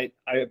 I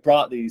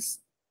bought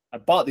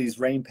these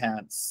rain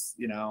pants,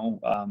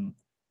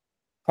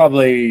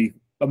 probably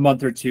a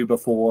month or two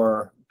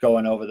before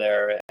going over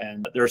there,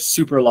 and they're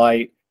super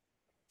light.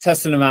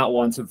 Tested them out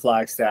once in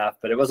Flagstaff,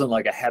 but it wasn't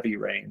like a heavy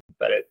rain,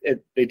 but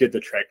they did the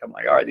trick. I'm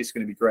like, all right, these are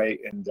going to be great.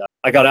 And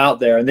I got out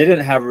there, and they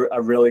didn't have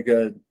a really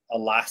good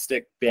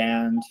elastic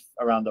band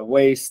around the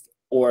waist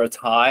or a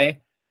tie.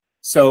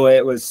 So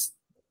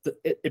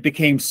it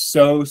became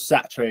so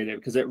saturated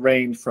because it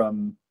rained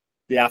from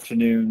the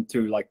afternoon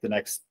through like the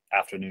next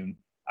afternoon.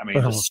 I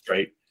mean, just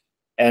straight.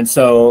 And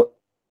so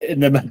in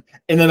the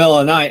middle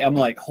of the night, I'm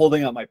like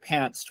holding up my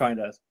pants, trying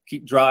to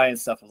keep dry and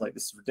stuff. I was like,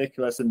 this is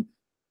ridiculous. And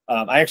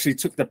I actually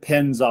took the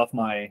pins off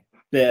my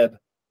bib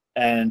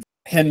and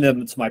pinned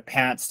them to my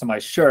pants, to my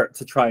shirt,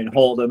 to try and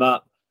hold them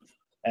up.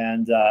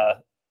 And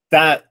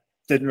that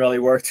didn't really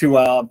work too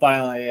well. And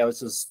finally, I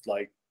was just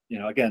like,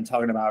 again,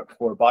 talking about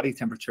core body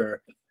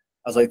temperature,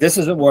 I was like, this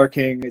isn't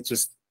working. It's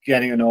just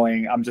getting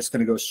annoying. I'm just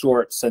going to go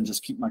shorts and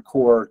just keep my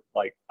core.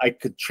 Like, I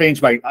could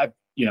change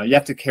you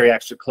have to carry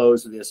extra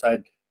clothes with this. I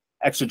had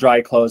extra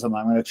dry clothes. I'm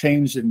going to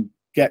change and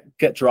get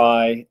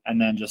dry, and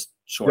then just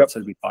shorts.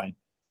 It'd be fine.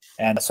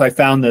 And so I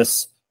found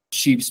this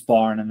sheep's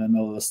barn in the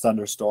middle of this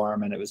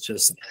thunderstorm, and it was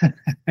just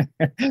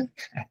in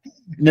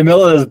the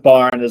middle of this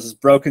barn, there's this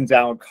broken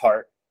down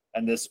cart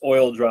and this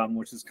oil drum,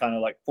 which is kind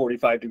of like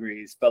 45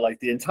 degrees, but like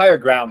the entire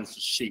ground is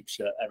just sheep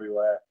shit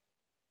everywhere.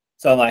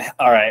 So I'm like,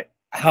 all right,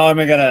 how am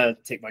I gonna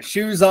take my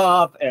shoes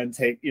off and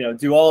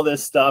do all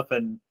this stuff?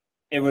 And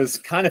it was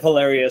kind of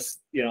hilarious.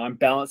 I'm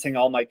balancing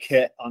all my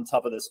kit on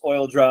top of this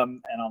oil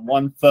drum and on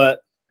one foot,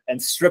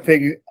 and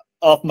stripping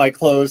off my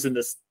clothes in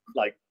this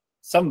like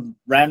some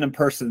random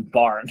person's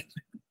barn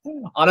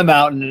on a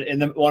mountain in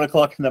the 1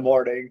 o'clock in the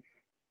morning,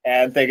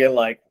 and thinking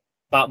like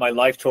about my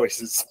life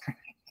choices.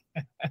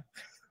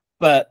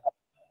 But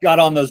got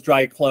on those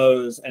dry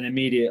clothes and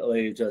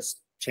immediately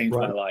just changed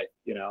my life.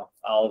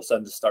 All of a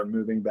sudden just started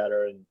moving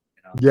better. And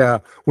yeah,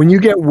 when you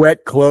get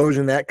wet clothes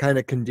in that kind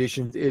of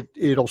conditions,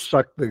 it'll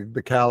suck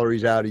the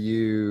calories out of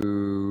you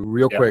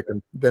real quick,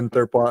 and then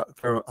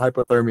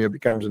hypothermia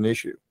becomes an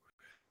issue.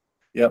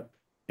 Yep.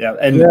 Yeah.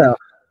 And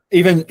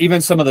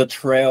even some of the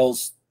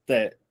trails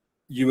that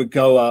you would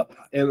go up,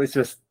 they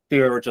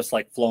were just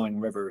like flowing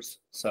rivers.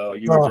 So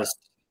you were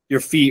your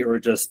feet were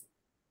just,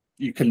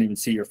 you couldn't even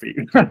see your feet.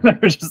 They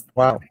were just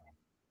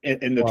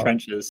in the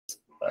trenches.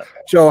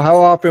 So how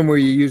often were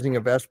you using a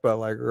Vespa,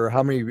 or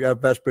how many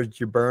Vespas did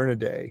you burn a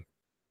day?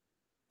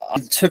 I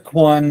took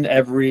one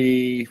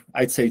every,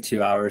 I'd say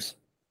 2 hours.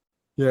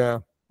 Yeah.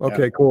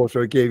 Okay, cool.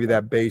 So it gave you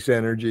that base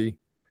energy.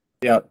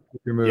 Yeah.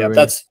 You're Yeah. moving.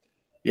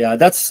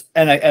 That's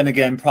and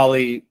again,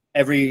 probably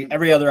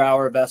every other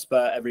hour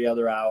Vespa, every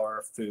other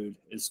hour food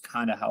is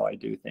kind of how I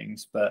do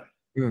things. But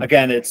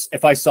again, it's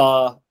if I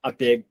saw a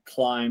big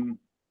climb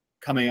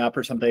coming up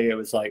or something, it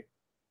was like,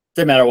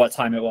 didn't matter what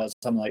time it was.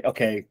 I'm like,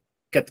 okay,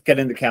 get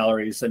into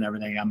calories and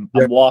everything. I'm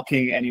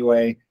walking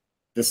anyway.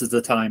 This is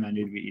the time I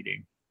need to be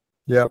eating.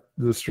 Yep,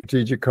 the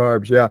strategic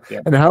carbs. Yeah.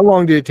 Yeah. And how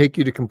long did it take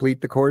you to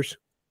complete the course?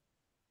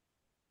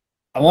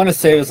 I want to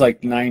say it was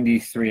like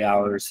 93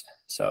 hours.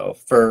 So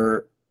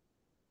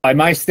by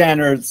my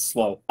standards,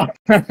 slow.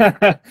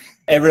 It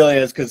really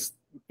is, because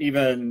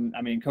even,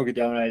 I mean,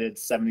 Cocodona, I did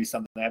 70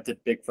 something. I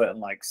did Bigfoot in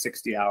like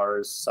 60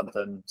 hours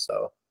something.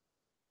 So,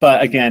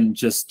 but again,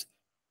 just,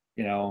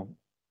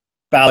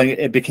 battling,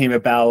 it became a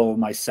battle with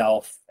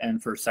myself.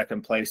 And for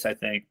second place, I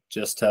think,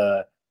 just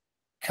to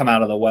come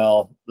out of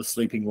the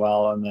sleeping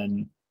well, and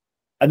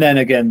then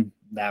again,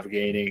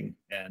 navigating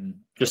and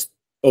just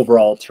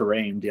overall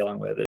terrain, dealing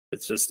with it.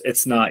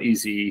 It's not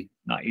easy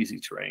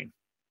terrain.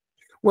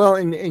 Well,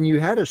 and you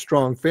had a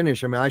strong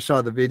finish. I mean, I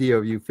saw the video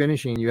of you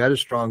finishing. You had a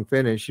strong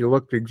finish. You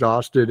looked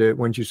exhausted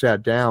once you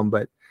sat down,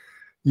 but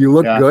you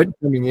looked good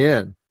coming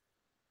in.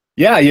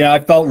 Yeah, I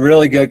felt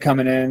really good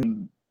coming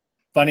in.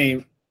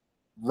 Funny,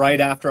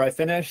 right after I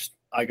finished,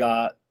 I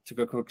took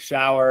a quick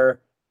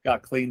shower,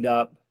 got cleaned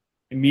up,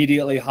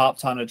 immediately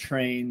hopped on a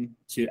train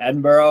to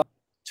Edinburgh,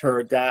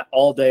 toured that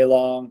all day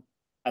long,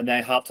 and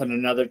then hopped on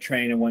another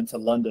train and went to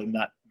London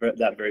that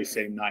very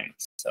same night.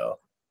 So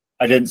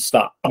I didn't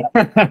stop.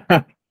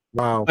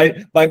 Wow.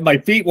 My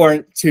feet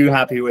weren't too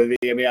happy with me.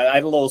 I mean, I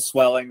had a little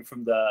swelling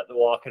from the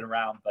walking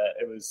around, but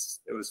it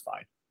was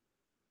fine.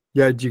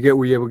 Yeah.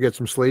 Were you able to get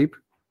some sleep?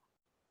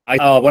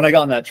 When I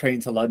got on that train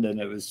to London,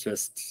 it was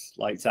just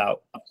lights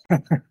out.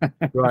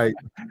 Right.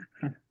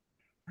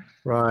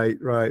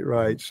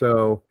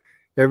 So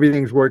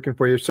everything's working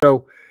for you.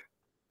 So,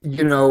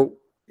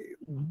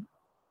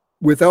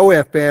 with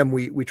OFM,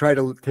 we try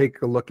to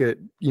take a look at,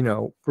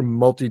 from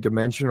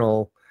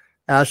multidimensional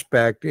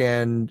aspect.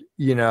 And,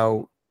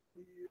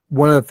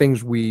 one of the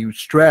things we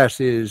stress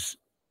is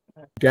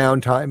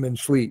downtime and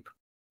sleep.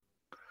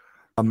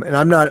 And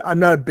I'm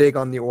not big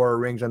on the Aura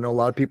rings. I know a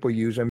lot of people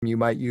use them. You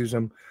might use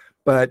them,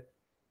 but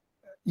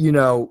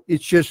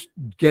it's just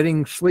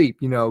getting sleep.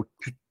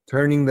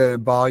 Turning the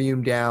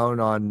volume down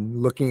on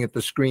looking at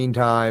the screen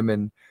time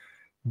and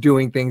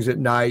doing things at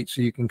night,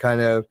 so you can kind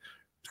of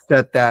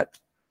set that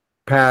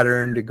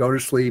pattern to go to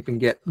sleep and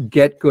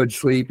get good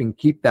sleep and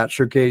keep that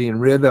circadian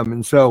rhythm.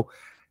 And so,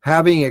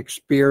 having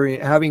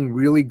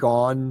really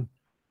gone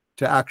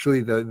to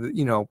actually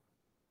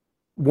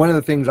one of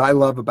the things I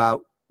love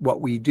about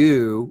what we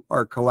do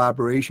are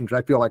collaborations.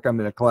 I feel like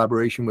I'm in a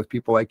collaboration with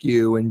people like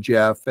you and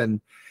Jeff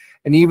and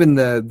even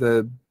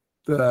the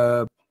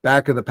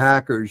back of the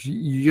Packers.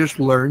 You just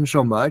learn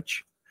so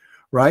much,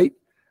 right?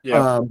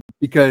 Yeah.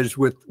 Because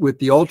with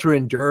the ultra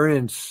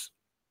endurance,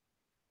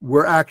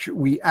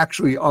 we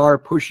actually are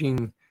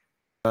pushing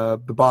the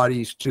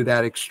bodies to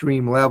that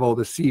extreme level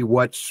to see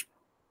what's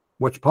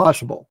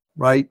possible,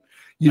 right?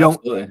 You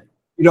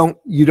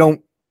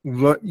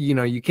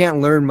can't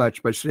learn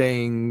much by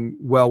staying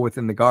well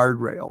within the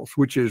guardrails,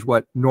 which is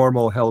what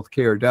normal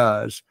healthcare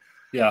does.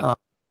 Yeah.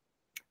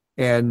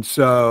 And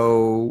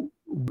so,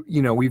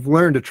 we've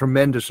learned a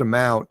tremendous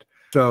amount.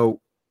 So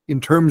in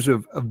terms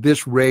of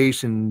this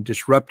race and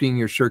disrupting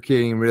your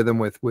circadian rhythm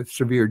with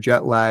severe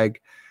jet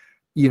lag,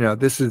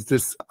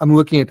 I'm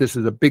looking at this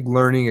as a big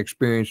learning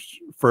experience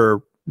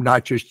for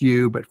not just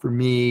you, but for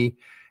me.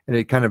 And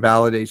it kind of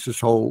validates this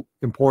whole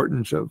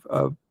importance of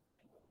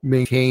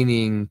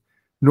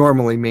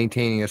normally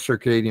maintaining a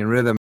circadian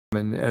rhythm.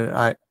 And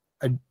I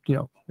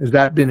has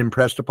that been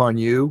impressed upon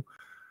you?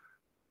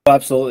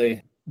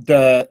 Absolutely.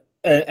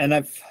 And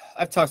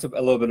I've talked a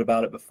little bit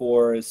about it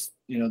before, is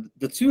the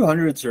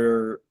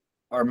 200s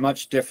are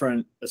much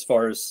different as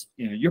far as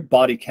your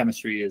body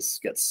chemistry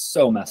gets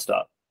so messed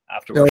up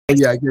afterwards. Oh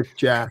yeah, I guess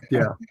jacked.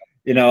 Yeah.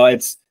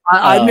 It's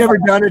I've never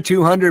done a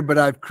 200, but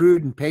I've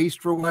crewed and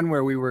paced for one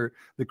where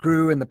the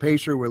crew and the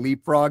pacer were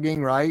leapfrogging,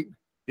 right?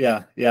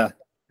 Yeah.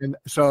 And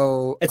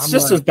so it's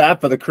just as bad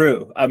for the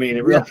crew. I mean,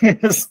 it really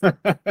is.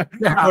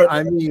 Yeah,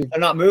 I mean, they're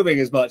not moving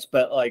as much,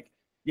 but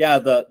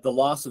the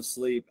loss of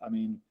sleep. I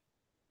mean,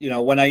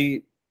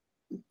 when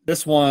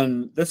this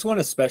one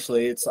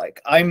especially, it's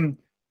like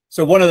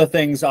so one of the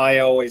things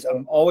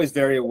I'm always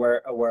very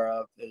aware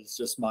of is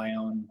just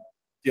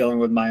dealing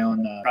with my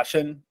own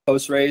depression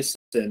post race.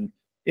 And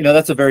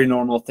that's a very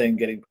normal thing,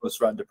 getting post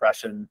run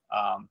depression.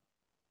 I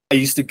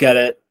used to get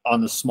it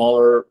on the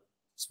smaller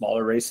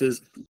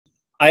races.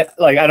 I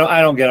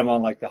don't get them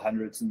on like the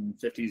 100s and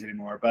 50s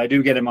anymore, but I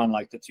do get them on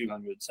like the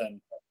 200s. And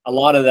a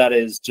lot of that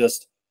is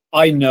just,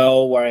 I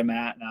know where I'm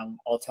at, and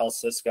I'll tell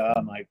Siska,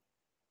 I'm like,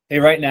 hey,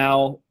 right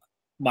now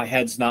my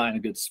head's not in a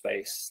good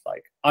space.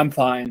 Like, I'm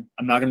fine.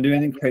 I'm not going to do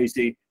anything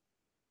crazy,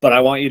 but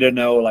I want you to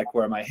know like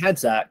where my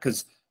head's at.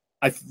 Cause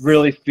I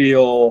really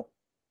feel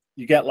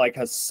you get like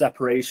a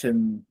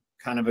separation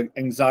kind of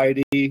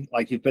anxiety.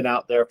 Like, you've been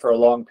out there for a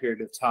long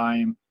period of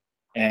time.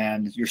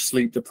 and you're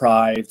sleep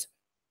deprived.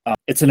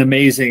 It's an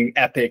amazing,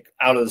 epic,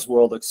 out of this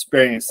world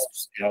experience.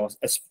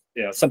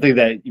 Something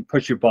that you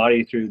push your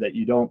body through that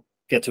you don't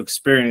get to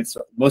experience.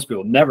 Most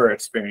people never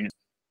experience.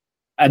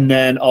 And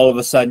then all of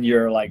a sudden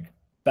you're like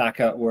back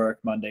at work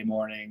Monday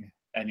morning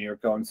and you're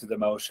going through the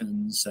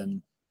motions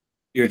and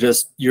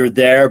you're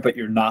there, but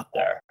you're not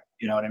there.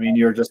 You know what I mean?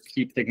 You're just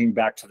keep thinking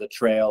back to the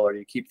trail, or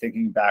you keep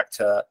thinking back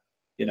to,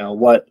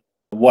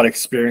 what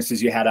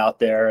experiences you had out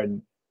there,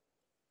 and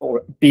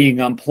or being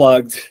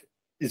unplugged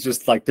is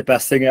just like the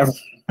best thing ever.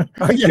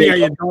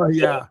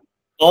 Yeah.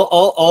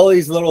 All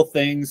these little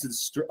things and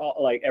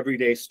like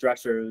everyday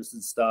stressors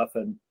and stuff.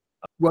 And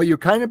well, you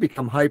kind of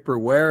become hyper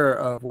aware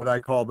of what I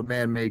call the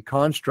man-made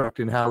construct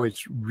and how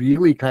it's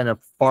really kind of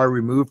far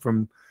removed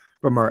from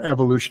our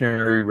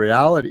evolutionary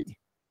reality.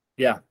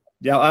 Yeah,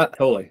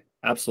 totally,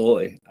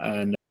 absolutely.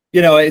 And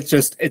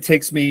it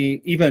takes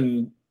me,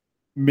 even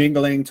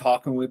mingling,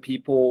 talking with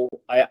people,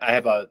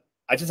 I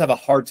just have a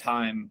hard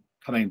time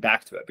coming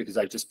back to it, because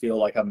I just feel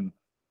like I'm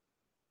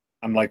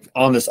like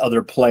on this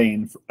other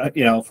plane,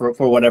 for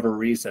whatever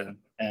reason.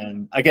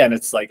 And again,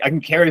 it's like I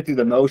can carry through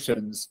the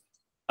motions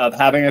of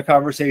having a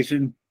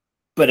conversation,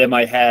 but in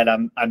my head,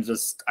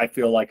 I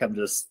feel like I'm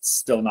just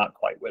still not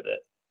quite with it.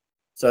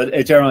 So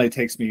it generally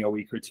takes me a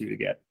week or two to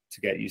get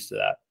used to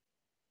that.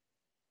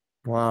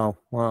 Wow.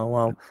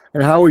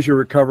 And how was your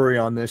recovery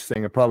on this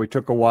thing? It probably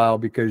took a while,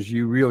 because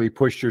you really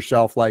pushed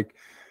yourself, like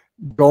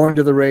going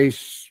to the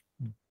race,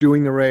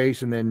 doing the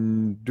race, and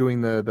then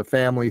doing the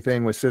family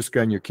thing with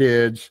Siska and your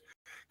kids.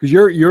 Because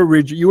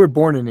you were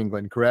born in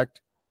England,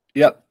 correct?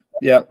 Yep.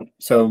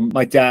 So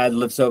my dad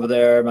lives over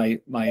there,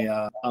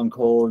 my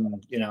uncle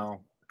and,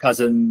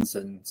 cousins,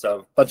 and so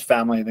a bunch of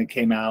family then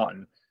came out,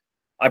 and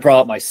I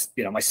brought my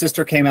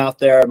sister came out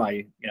there,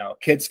 my,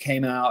 kids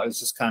came out. It was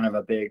just kind of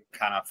a big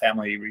kind of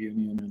family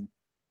reunion. And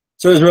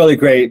so it was really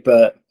great,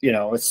 but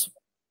it's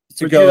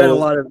to go. You had a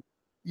lot of,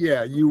 you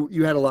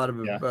had a lot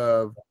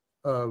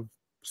of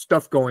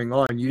stuff going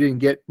on. You didn't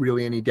get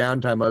really any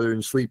downtime other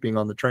than sleeping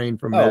on the train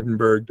from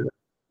Edinburgh to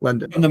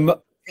London. From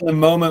the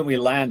moment we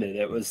landed,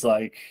 it was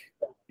like,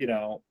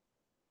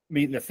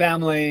 meeting the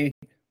family.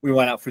 We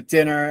went out for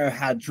dinner,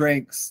 had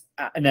drinks,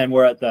 and then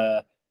we're at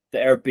the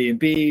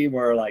Airbnb.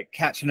 We're like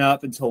catching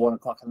up until 1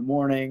 o'clock in the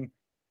morning.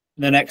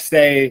 And the next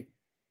day,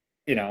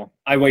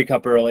 I wake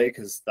up early,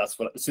 because that's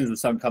what, as soon as the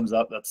sun comes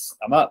up,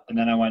 I'm up. And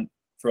then I went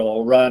for a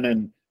little run,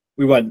 and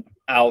we went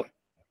out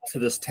to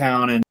this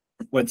town and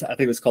went to, I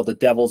think it was called the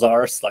Devil's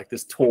Arse, like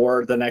this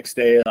tour the next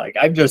day. Like,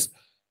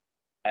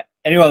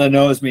 anyone that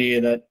knows me,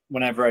 that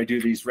whenever I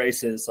do these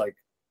races, like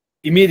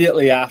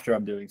immediately after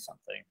I'm doing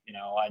something,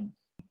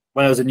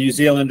 when I was in New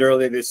Zealand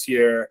earlier this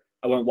year,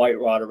 I went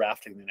whitewater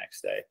rafting the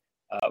next day.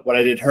 When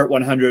I did Hurt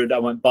 100, I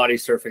went body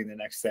surfing the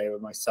next day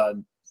with my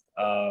son.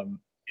 I'm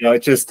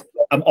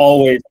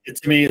always,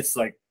 to me, it's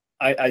like,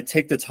 I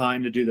take the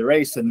time to do the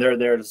race, and they're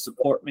there to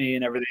support me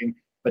and everything,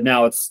 but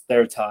now it's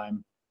their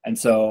time. And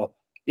so,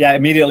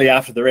 immediately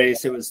after the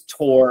race, it was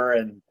tour,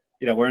 and,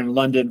 we're in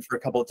London for a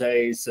couple of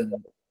days and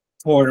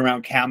touring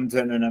around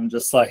Camden, and I'm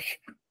just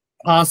like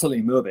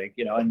constantly moving,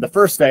 and the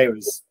first day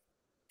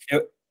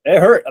it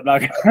hurt. I'm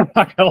not gonna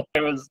lie.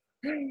 It was,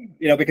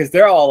 because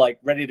they're all like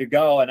ready to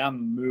go and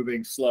I'm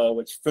moving slow,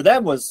 which for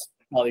them was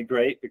probably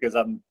great, because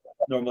I'm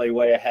normally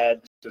way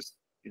ahead, just,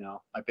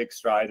 my big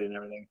stride and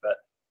everything.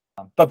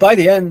 But by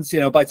the end,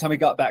 by the time we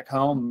got back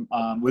home,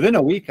 within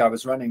a week, I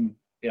was running,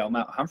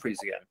 Mount Humphreys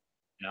again.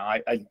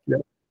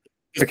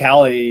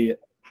 Physicality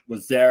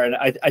was there. And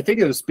I think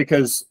it was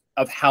because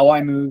of how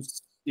I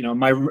moved.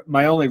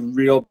 My only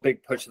real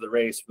big push of the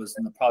race was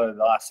in probably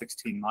the last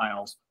 16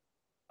 miles,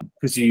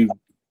 because you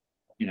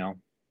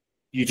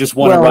just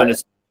want to run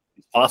as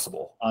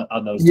possible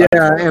on those.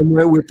 And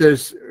with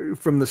this,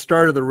 from the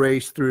start of the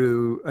race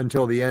through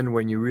until the end,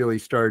 when you really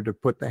started to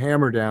put the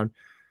hammer down,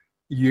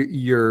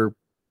 your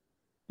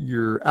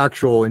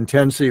actual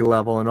intensity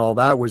level and all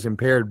that was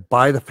impaired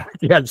by the fact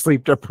you had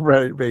sleep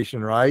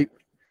deprivation, right?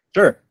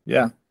 Sure.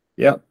 Yeah.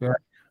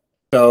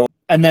 So,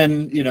 and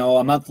then,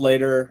 a month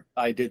later,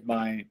 I did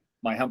my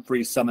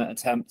Humphreys summit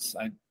attempts.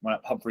 I went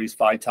up Humphreys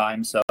 5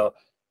 times. So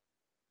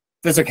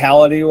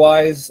physicality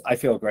wise, I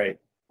feel great.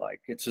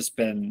 Like it's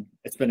been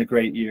a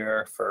great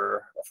year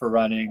for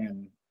running,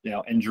 and,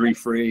 injury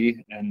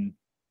free. And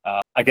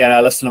again,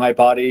 I listened to my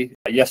body.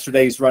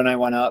 Yesterday's run, I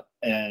went up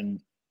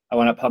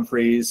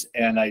Humphreys,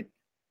 and I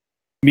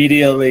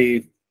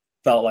immediately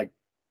felt like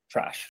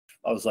trash.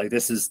 I was like,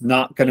 this is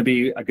not going to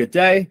be a good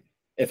day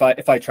if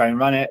I try and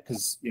run it,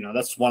 because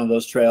that's one of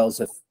those trails,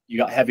 if you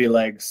got heavy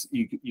legs,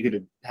 you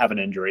could have an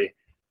injury.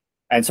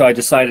 And so I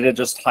decided to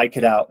just hike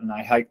it out, and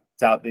I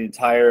hiked out the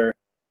entire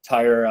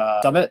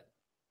summit.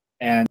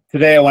 And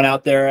today I went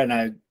out there and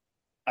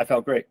I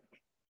felt great,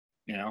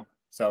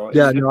 so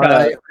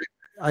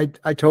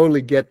I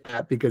totally get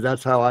that, because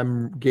that's how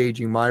I'm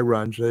gauging my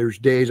runs. There's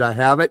days I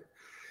have it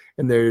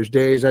and there's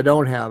days I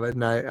don't have it,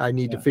 and I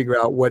need to figure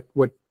out what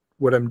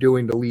I'm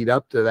doing to lead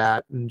up to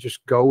that and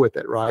just go with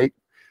it, right?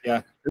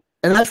 Yeah.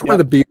 And that's one of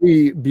the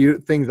beauty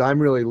things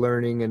I'm really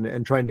learning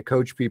and trying to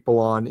coach people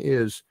on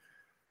is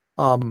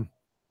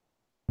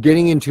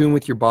getting in tune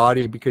with your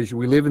body, because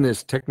we live in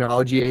this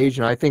technology age,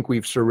 and I think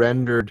we've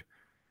surrendered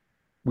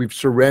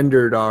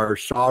our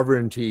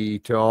sovereignty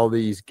to all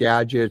these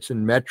gadgets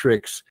and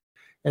metrics.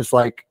 It's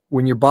like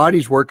when your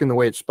body's working the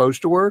way it's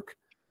supposed to work,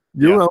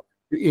 your own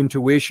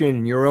intuition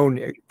and your own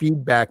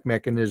feedback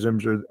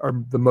mechanisms are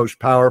the most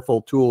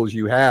powerful tools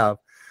you have.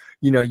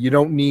 You know, you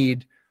don't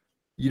need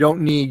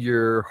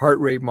your heart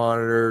rate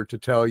monitor to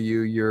tell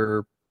you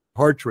your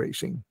heart's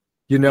racing.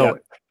 You know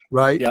it,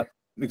 right? Yep,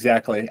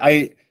 exactly.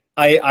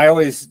 I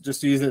always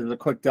just use it as a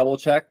quick double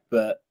check,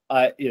 but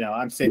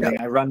I'm saying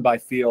I run by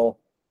feel.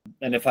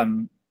 And if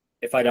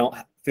I don't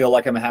feel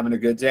like I'm having a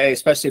good day,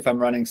 especially if I'm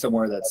running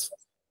somewhere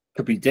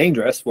could be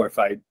dangerous, where if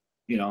I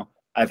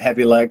have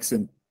heavy legs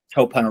and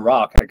toe punt a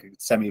rock, I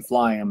could send me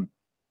flying.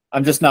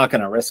 I'm just not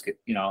going to risk it,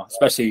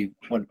 especially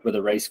with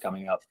a race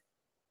coming up.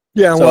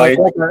 Yeah, so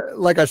well,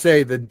 like I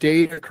say, the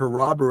data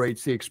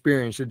corroborates the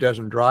experience. It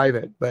doesn't drive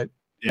it. But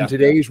in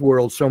today's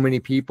world, so many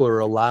people are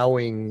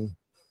allowing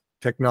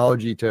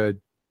technology to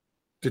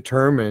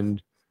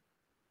determine,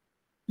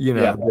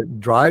 that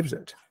drives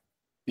it.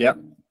 Yep.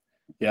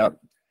 Yep.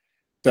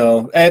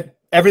 So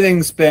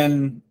everything's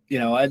been,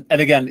 and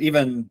again,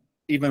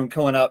 even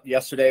coming up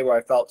yesterday where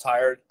I felt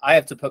tired, I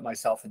have to put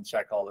myself in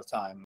check all the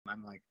time.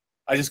 I'm like,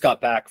 I just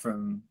got back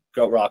from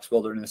Goat Rocks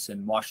Wilderness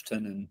in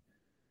Washington and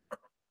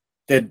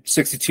did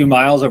 62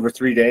 miles over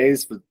 3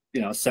 days with,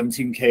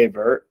 17K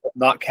vert,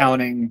 not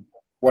counting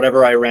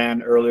whatever I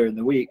ran earlier in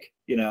the week,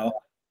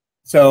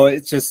 So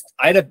it's just,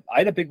 I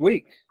had a big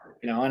week,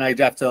 and I'd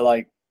have to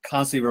like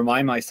constantly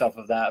remind myself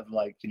of that, of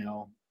like,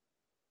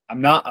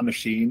 I'm not a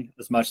machine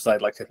as much as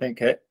I'd like to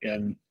think it.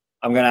 And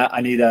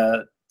I need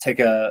to take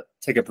a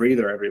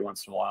breather every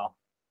once in a while.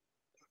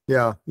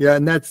 Yeah. Yeah.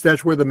 And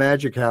that's where the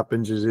magic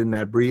happens, is in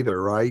that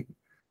breather, right?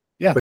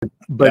 Yeah.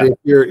 But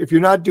if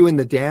you're not doing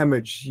the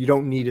damage, you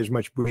don't need as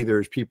much breather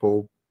as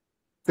people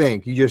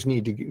think. You just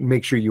need to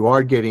make sure you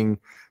are getting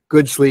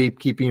good sleep,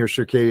 keeping your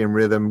circadian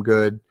rhythm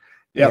good.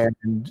 Yeah.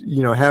 And,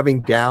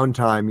 having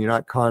downtime, you're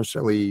not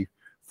constantly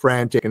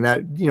frantic. And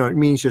that, it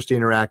means just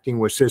interacting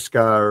with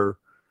Siska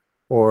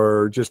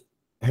or just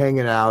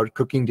hanging out,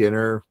 cooking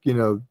dinner,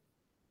 the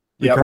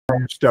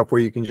kind of stuff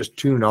where you can just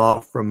tune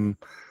off from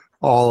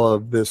all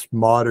of this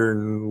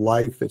modern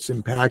life that's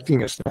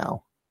impacting us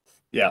now.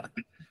 Yeah.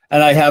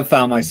 And I have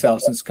found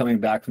myself, since coming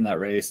back from that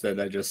race, that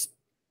I just,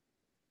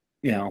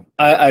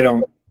 I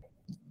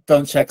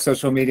don't check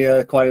social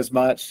media quite as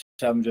much.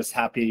 I'm just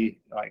happy.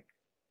 Like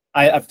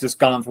I've just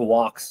gone for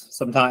walks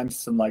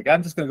sometimes. I'm like,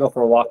 I'm just going to go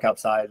for a walk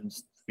outside and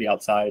just be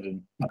outside.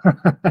 And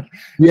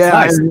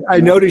nice. I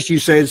noticed you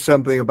said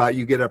something about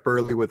you get up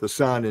early with the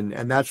sun,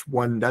 and that's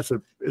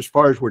as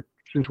far as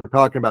since we're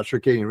talking about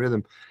circadian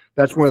rhythm,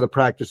 that's one of the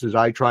practices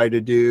I try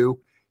to do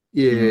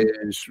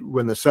is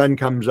when the sun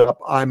comes up,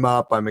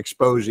 I'm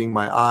exposing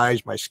my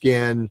eyes, my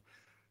skin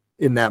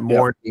in that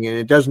morning, and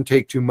it doesn't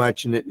take too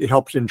much, and it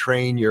helps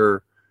entrain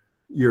your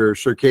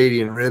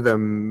circadian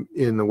rhythm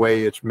in the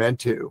way it's meant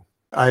to.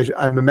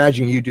 I'm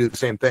imagining you do the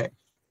same thing.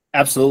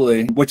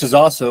 Absolutely, which is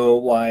also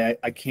why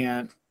I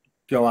can't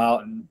go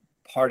out and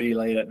party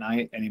late at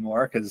night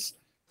anymore, because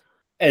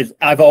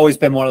I've always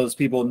been one of those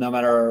people, no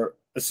matter,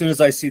 as soon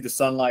as I see the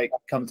sunlight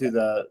come through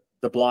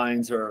the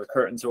blinds or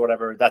curtains or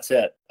whatever, that's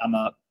it, I'm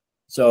up.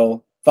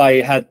 So if I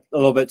had a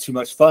little bit too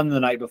much fun the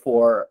night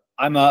before,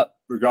 I'm up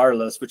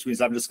regardless, which means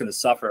I'm just going to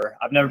suffer.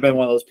 I've never been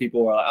one of those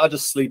people where I'll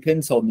just sleep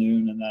in till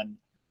noon and then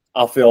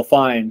I'll feel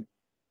fine.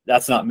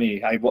 That's not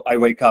me. I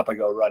wake up, I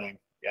go running,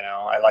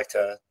 I like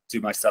to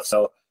do my stuff.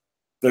 So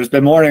there's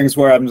been mornings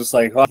where I'm just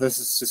like, oh, this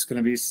is just going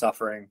to be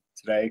suffering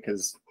today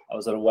because I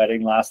was at a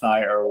wedding last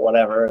night or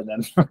whatever. And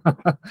then,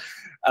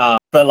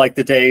 but like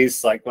the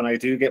days, like when I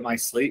do get my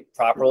sleep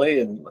properly,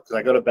 and because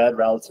I go to bed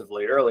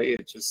relatively early,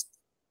 it just,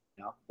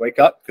 wake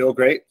up, feel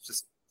great.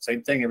 Just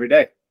same thing every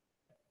day.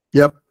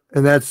 Yep.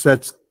 And that's,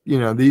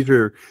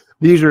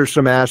 these are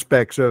some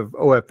aspects of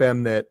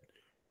OFM that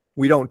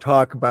we don't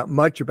talk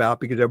much about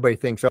because everybody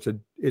thinks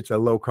it's a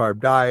low carb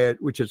diet,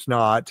 which it's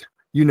not.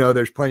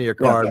 There's plenty of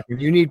carbs. Yeah.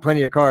 If you need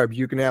plenty of carbs,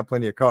 you can have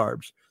plenty of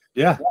carbs.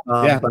 Yeah.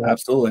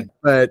 Absolutely.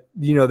 But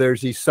there's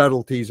these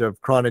subtleties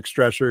of chronic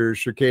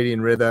stressors,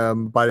 circadian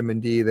rhythm, vitamin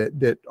D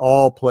that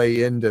all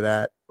play into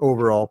that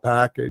overall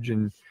package.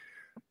 And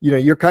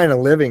you're kind of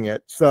living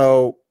it.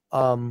 So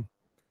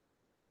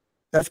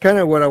that's kind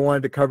of what I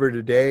wanted to cover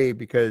today,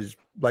 because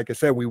like I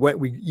said,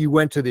 you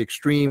went to the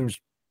extremes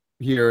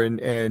here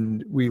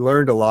and we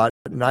learned a lot.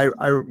 And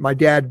my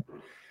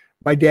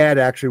dad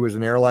actually was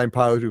an airline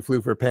pilot who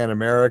flew for Pan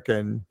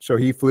American. So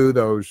he flew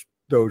those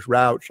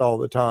routes all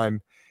the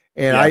time.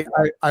 And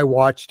I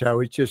watched how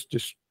it just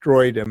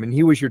destroyed him. And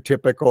he was your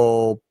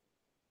typical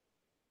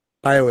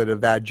pilot of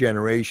that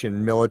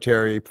generation,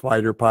 military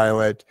fighter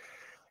pilot,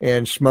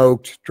 and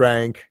smoked,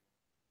 drank,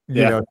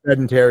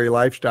 sedentary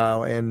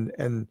lifestyle.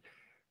 And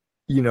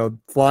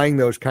flying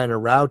those kind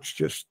of routes,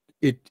 just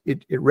it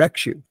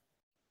wrecks you.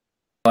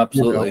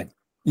 Absolutely.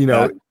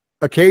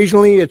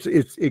 Occasionally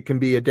it can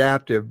be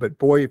adaptive, but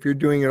boy, if you're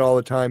doing it all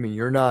the time and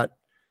you're not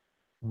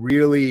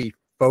really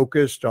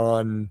focused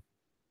on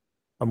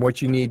on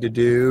what you need to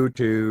do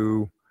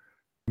to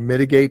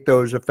mitigate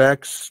those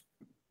effects,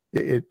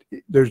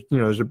 there's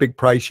a big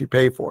price you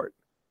pay for it.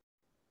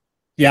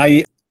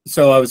 Yeah.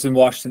 So I was in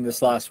Washington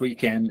this last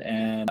weekend,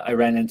 and I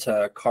ran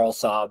into Carl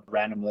Saab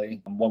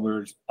randomly when we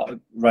were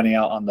running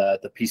out on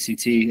the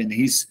PCT, and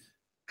he's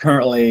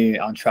currently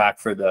on track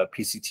for the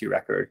PCT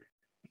record.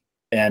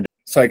 And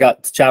so I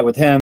got to chat with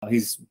him.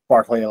 He's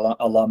Barclay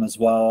alum as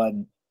well,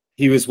 and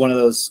he was one of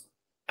those.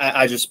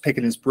 I just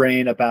picking his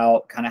brain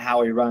about kind of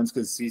how he runs,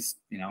 because he's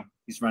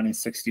running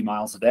 60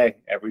 miles a day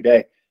every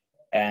day,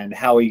 and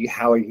how he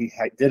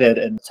did it,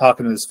 and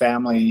talking to his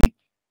family.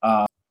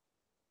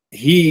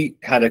 He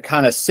had a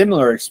kind of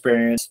similar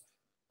experience,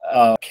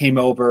 came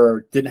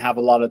over, didn't have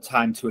a lot of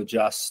time to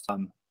adjust.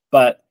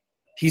 But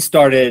he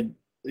started,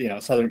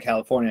 Southern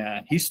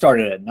California, he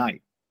started at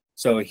night.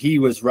 So he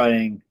was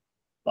running,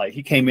 like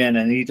he came in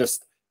and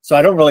so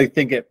I don't really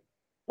think it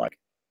like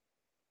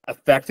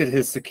affected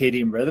his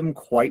circadian rhythm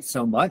quite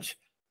so much,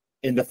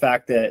 in the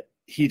fact that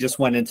he just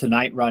went into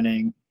night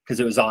running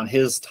because it was on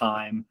his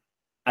time.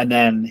 And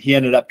then he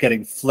ended up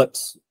getting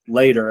flipped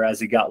later as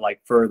he got like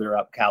further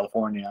up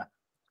California.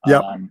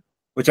 Yep.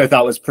 Which I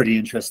thought was pretty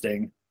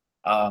interesting,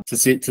 to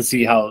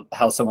see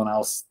how someone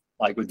else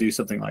like would do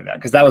something like that.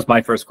 Because that was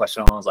my first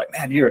question. I was like,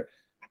 man,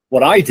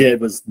 what I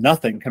did was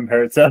nothing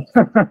compared to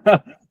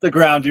the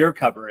ground you're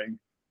covering.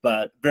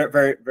 But very,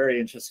 very, very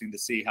interesting to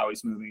see how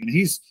he's moving. And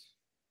he's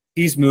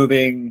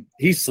moving.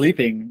 He's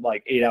sleeping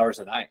like 8 hours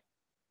a night.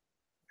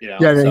 Yeah,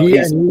 so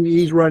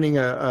he's running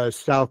a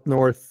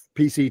south-north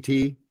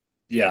PCT.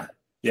 Yeah.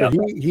 So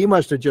he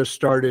must have just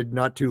started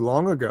not too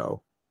long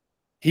ago.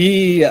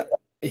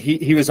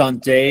 He was on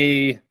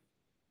day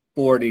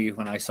 40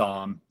 when I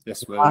saw him.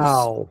 This was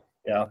wow.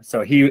 Yeah.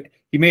 So he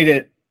made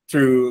it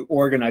through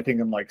Oregon, I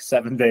think, in like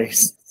 7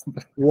 days.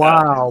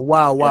 Wow.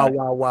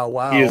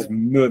 Wow. He is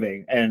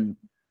moving, and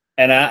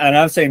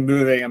I'm saying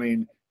moving. I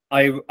mean,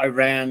 I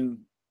ran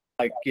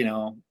like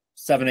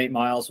 7-8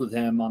 miles with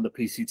him on the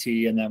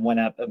PCT, and then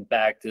went up and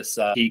back this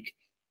peak,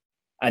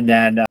 and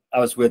then I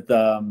was with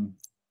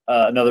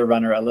another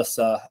runner,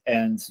 Alyssa,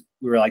 and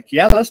we were like,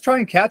 yeah, let's try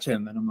and catch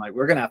him. And I'm like,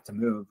 we're gonna have to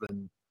move.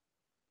 And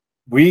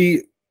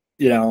we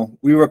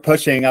were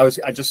pushing.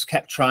 I just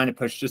kept trying to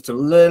push just a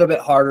little bit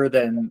harder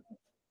than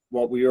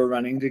what we were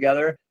running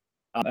together,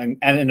 and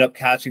ended up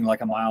catching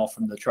like a mile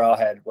from the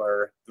trailhead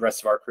where the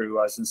rest of our crew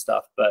was and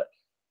stuff. But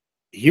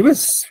he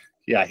was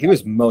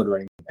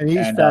motoring. And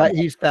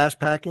he's fast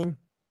packing.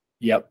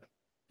 Yep.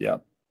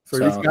 So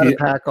he's got a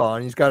pack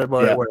on. He's got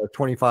about a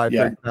 25,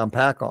 30 pound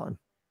pack on.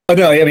 Oh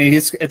no, I mean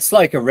it's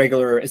like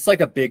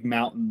a big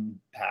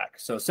mountain pack.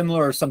 So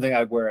similar to something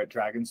I wear at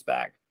Dragon's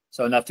Back.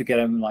 So enough to get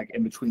him like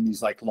in between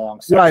these like long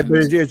sections. Right,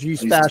 but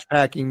he's fast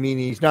packing,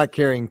 meaning he's not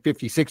carrying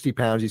 50, 60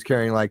 pounds. He's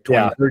carrying like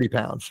 20, 30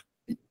 pounds.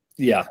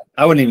 Yeah,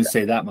 I wouldn't even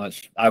say that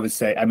much. I would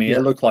say, I mean,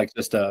 it looked like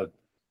just like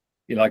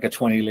a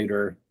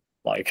 20-liter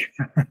like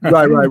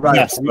right.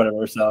 Yes,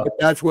 whatever. So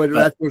that's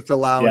what's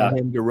allowing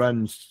him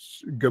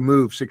to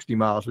move 60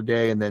 miles a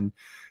day, and then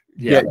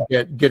get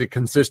a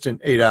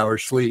consistent 8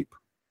 hours sleep.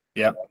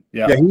 Yeah.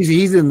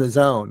 He's in the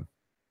zone.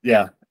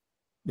 Yeah.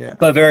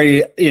 But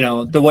very,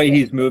 the way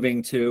he's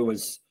moving too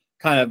was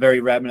kind of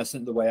very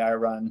reminiscent of the way I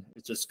run.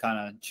 It's just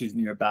kind of choosing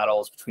your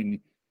battles between,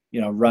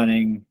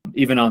 running,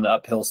 even on the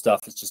uphill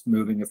stuff. It's just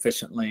moving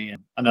efficiently,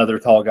 and another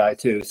tall guy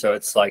too. So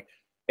it's like,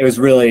 it was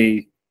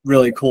really,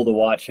 really cool to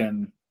watch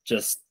him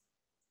just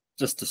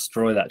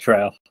destroy that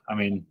trail. I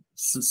mean,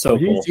 so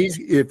cool.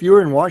 If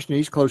you're in Washington,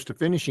 he's close to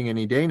finishing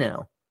any day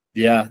now.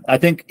 Yeah, I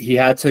think he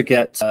had to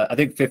get, I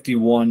think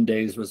 51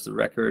 days was the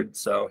record.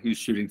 So he was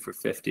shooting for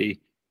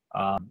 50.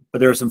 But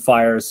there were some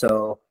fires.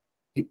 So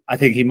I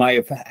think he might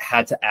have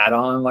had to add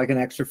on like an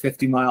extra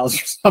 50 miles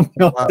or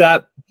something like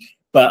that.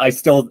 But I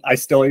still,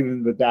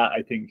 even with that,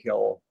 I think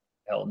he'll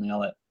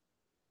nail it.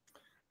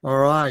 All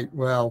right.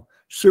 Well,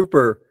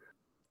 super.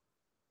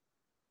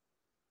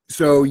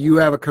 So you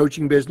have a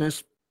coaching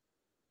business?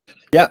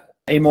 Yeah.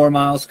 8 more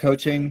miles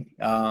coaching.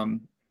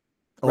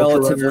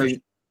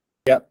 Relatively.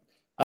 Yep.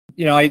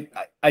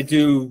 I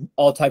do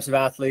all types of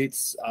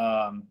athletes.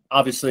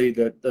 Obviously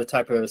the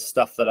type of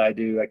stuff that I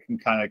do, I can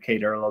kind of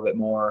cater a little bit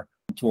more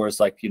towards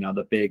like,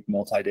 the big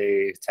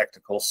multi-day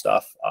technical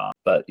stuff.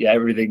 But yeah,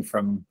 everything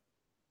from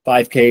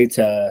 5K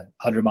to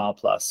 100-mile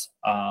plus.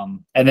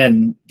 And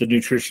then the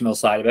nutritional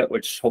side of it,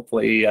 which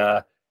hopefully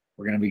we're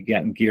going to be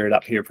getting geared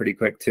up here pretty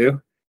quick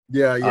too.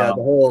 Yeah, the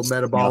whole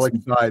metabolic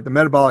side. The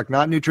metabolic,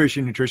 not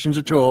nutrition. Nutrition's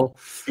a tool.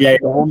 Yeah,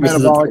 the whole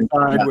metabolic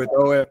side with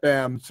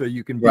OFM, so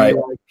you can be like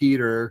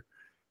Peter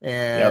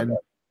and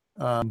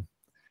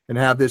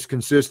have this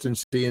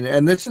consistency.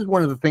 And this is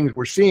one of the things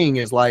we're seeing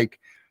is like,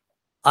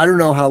 I don't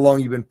know how long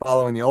you've been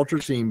following the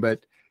ultra scene,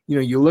 but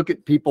you look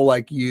at people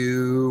like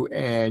you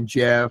and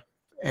Jeff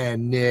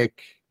and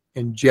Nick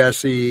and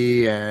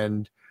Jesse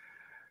and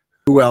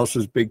who else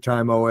is big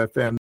time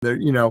OFM.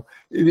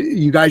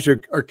 You guys are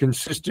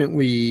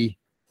consistently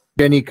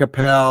Benny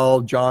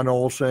Capel, John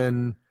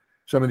Olson,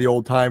 some of the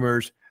old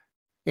timers,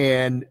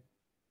 and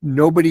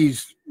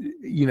everybody's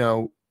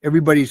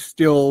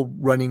still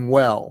running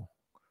well.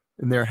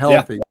 and they're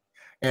healthy.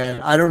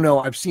 And I don't know,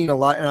 I've seen a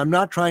lot, and I'm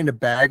not trying to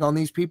bag on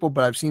these people,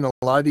 but I've seen a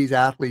lot of these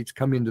athletes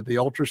come into the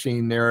ultra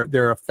scene. They're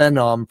a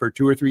phenom for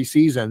 2 or 3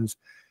 seasons,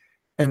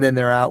 and then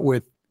they're out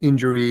with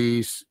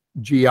injuries,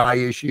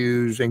 GI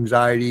issues,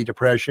 anxiety,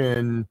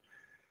 depression.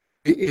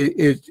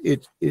 It's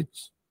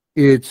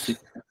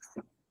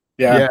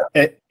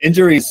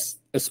injuries,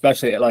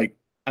 especially, like,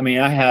 I mean,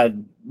 I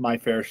had my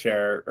fair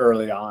share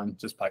early on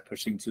just by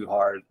pushing too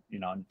hard, you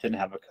know, and didn't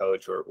have a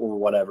coach or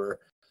whatever.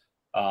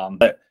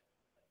 But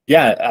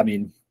yeah, I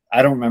mean,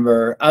 I don't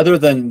remember, other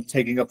than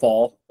taking a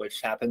fall,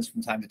 which happens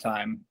from time to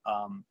time.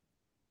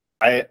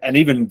 And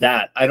even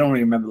that, I don't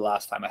even remember the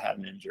last time I had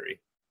an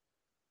injury.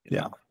 You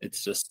know,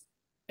 it's just,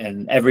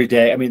 and every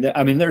day, I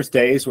mean, there's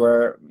days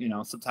where, you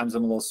know, sometimes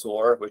I'm a little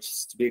sore, which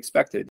is to be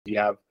expected. You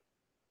have,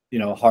 you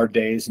know, hard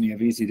days and you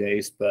have easy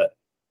days, but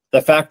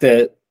the fact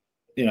that,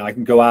 you know, I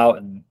can go out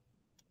and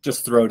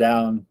just throw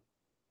down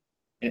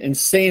an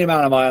insane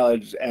amount of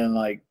mileage and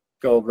like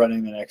go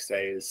running the next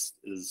day is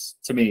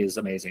to me is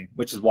amazing,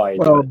 which is why I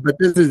do it. But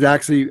this is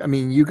actually, I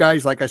mean, you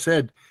guys, like I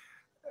said,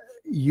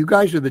 you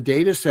guys are the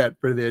data set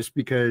for this,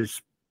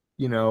 because,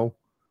 you know,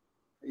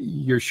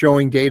 you're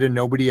showing data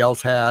nobody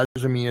else has.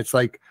 I mean, it's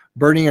like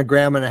burning 1.5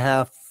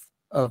 grams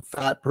of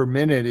fat per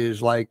minute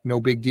is like no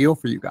big deal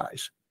for you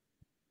guys,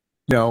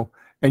 you know,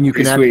 and you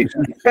can actually,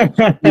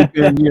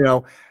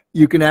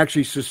 you can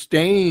actually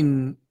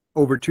sustain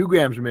over 2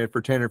 grams a minute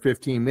for 10 or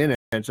 15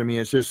 minutes. I mean,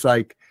 it's just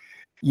like,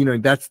 you know,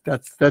 that's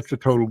a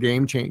total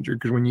game changer,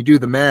 because when you do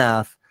the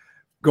math,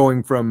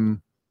 going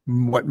from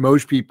what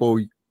most people,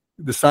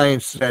 the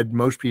science said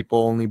most people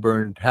only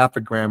burned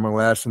 0.5 gram or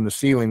less, and the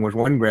ceiling was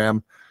 1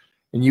 gram.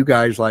 And you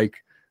guys, like,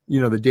 you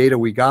know, the data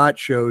we got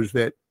shows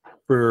that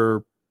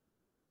for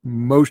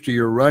most of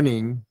your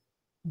running,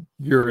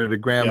 you're at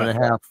 1.5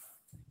 grams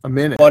a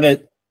minute.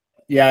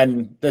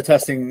 And the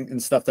testing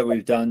and stuff that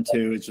we've done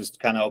too is just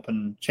kind of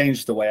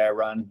changed the way I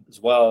run as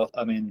well.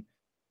 I mean,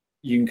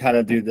 you can kind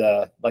of do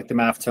the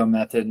math tone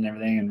method and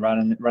everything, and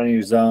running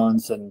your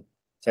zones and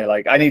say,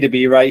 like, I need to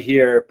be right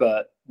here.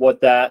 But what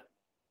that,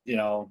 you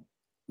know,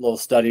 little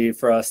study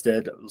for us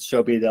did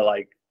show me that,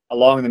 like,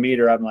 along the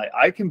meter, I'm like,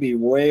 I can be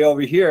way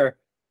over here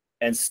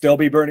and still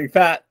be burning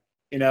fat,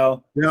 you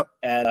know? Yep.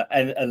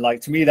 And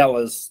like, to me,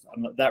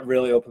 that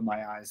really opened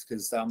my eyes,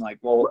 because I'm like,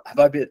 well,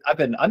 I've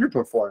been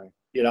underperforming,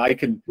 you know, I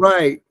can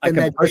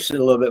push it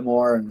a little bit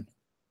more. And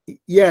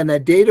and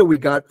that data we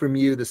got from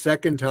you the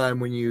second time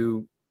when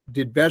you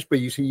did Vespa,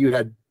 you see you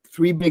had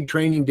 3 big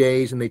training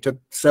days and they took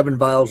 7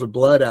 vials of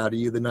blood out of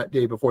you the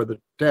day before the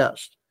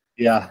test.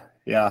 Yeah.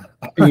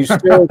 And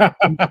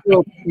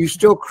you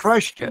still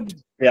crushed it.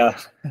 Yeah.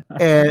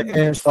 And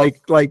it's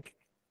like,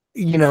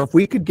 you know, if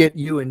we could get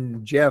you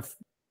and Jeff,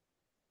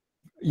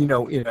 you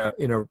know, in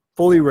a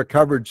fully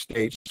recovered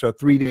state, so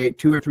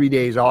 2 or 3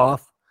 days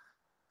off.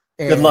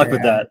 Good luck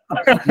with that.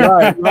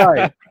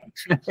 Right.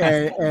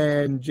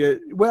 And just,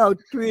 well,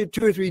 2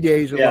 or 3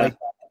 days of like,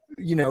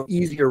 you know,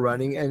 easier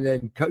running, and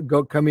then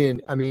come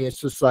in. I mean, it's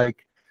just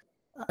like,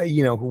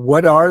 you know,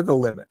 what are the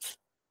limits,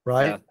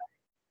 right? Yeah.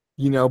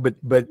 You know, but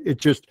it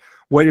just,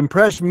 what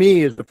impressed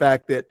me is the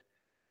fact that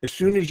as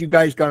soon as you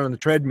guys got on the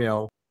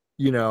treadmill,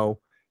 you know,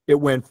 it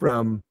went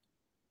from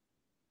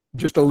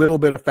just a little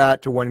bit of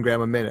fat to 1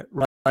 gram a minute,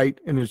 right?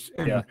 And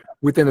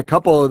within a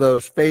couple of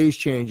those phase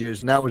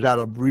changes, and that was out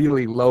of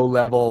really low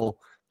level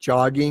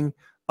jogging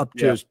up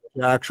to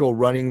actual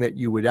running that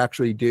you would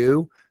actually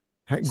do,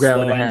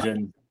 1.5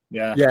 grams.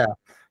 Yeah.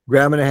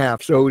 1.5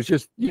 grams. So it was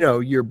just, you know,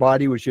 your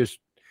body was just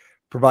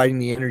providing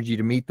the energy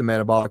to meet the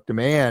metabolic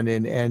demand,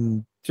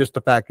 and just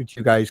the fact that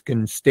you guys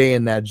can stay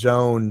in that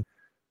zone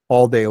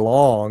all day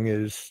long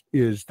is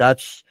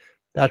that's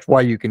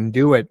why you can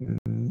do it.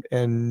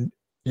 And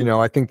you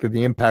know, I think that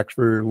the impacts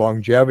for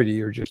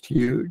longevity are just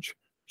huge.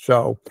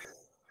 So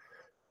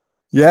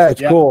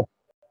it's cool.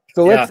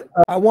 So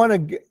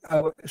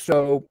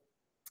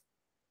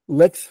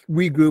let's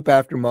regroup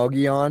after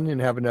Mogi on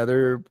and have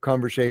another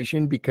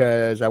conversation,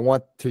 because I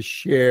want to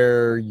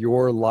share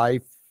your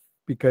life,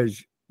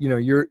 because, you know,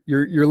 you're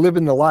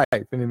living the life,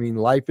 and I mean,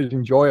 life is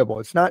enjoyable.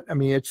 It's not, I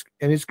mean,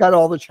 it's got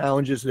all the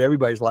challenges that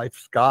everybody's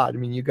life's got. I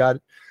mean, you got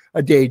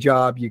a day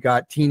job, you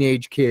got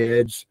teenage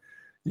kids,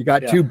 you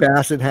got 2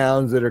 Basset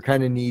Hounds that are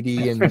kind of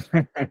needy, and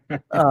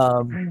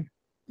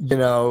you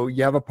know,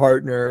 you have a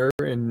partner,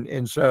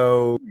 and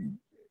so,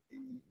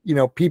 you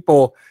know,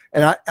 people,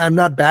 and I'm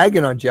not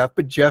bagging on Jeff,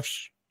 but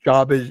Jeff's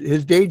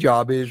his day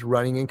job is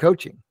running and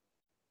coaching.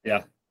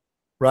 Yeah.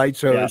 Right.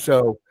 So it's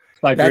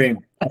my dream.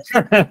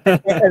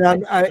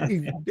 And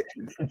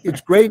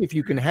it's great if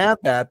you can have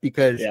that,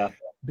 because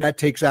that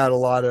takes out a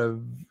lot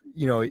of,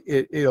 you know,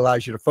 it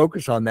allows you to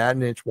focus on that.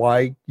 And it's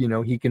why, you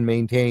know, he can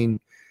maintain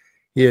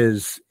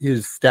his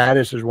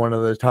status as one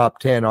of the top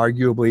 10,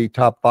 arguably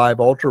top 5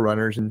 ultra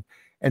runners. And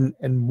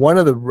one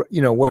of the,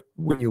 you know,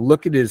 when you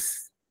look at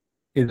his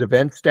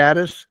event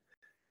status,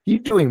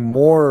 he's doing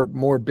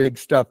more big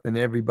stuff than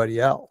everybody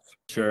else.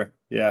 Sure.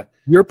 Yeah.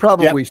 You're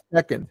probably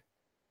second.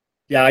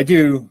 Yeah, I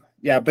do.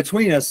 Yeah.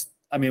 Between us,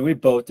 I mean, we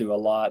both do a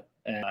lot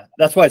And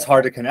that's why it's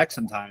hard to connect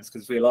sometimes,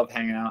 because we love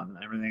hanging out and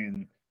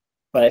everything.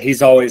 But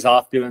he's always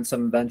off doing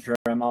some adventure.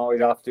 I'm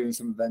always off doing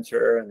some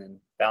adventure, and then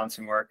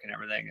balancing work and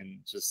everything. And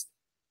just,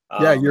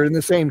 yeah, you're in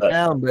the same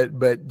town,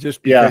 but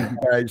just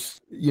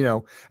because you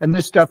guys, and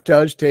this stuff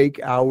does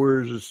take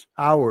hours,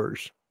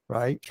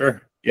 right?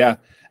 Sure. Yeah.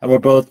 And we're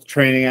both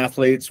training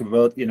athletes. We're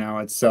both,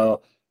 it's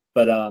so,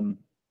 but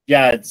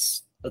yeah,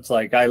 it's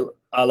like, I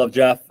love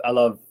Jeff. I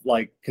love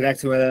like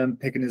connecting with him,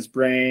 picking his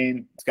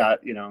brain. It's got,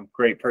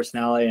 great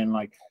personality, and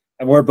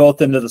and we're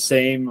both into the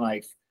same,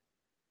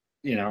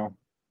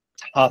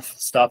 tough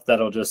stuff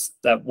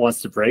that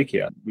wants to break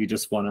you. We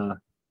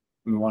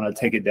want to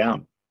take it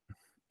down.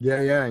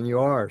 Yeah, and you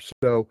are.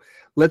 So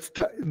let's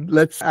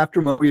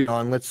after moving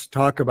on, let's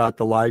talk about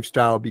the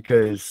lifestyle,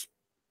 because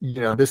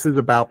this is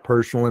about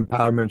personal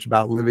empowerment. It's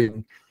about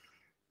living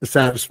a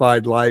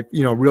satisfied life,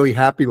 really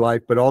happy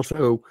life, but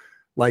also,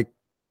 like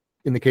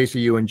in the case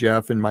of you and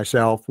Jeff and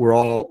myself, we're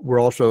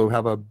also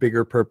have a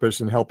bigger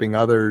purpose in helping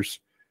others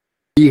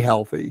be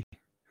healthy,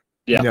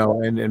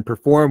 and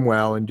perform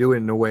well, and do it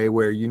in a way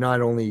where you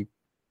not only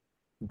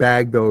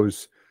bag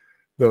those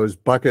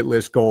bucket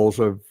list goals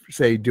of,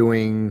 say,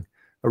 doing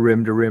a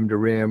rim to rim to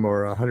rim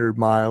or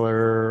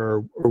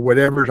 100-miler or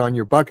whatever's on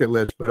your bucket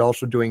list, but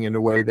also doing it in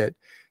a way that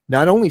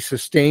not only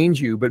sustains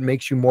you, but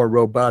makes you more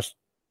robust,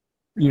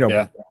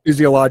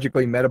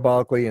 physiologically,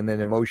 metabolically, and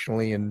then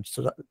emotionally and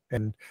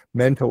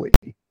mentally.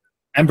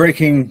 And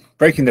breaking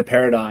the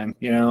paradigm,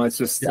 it's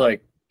just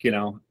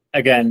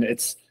again,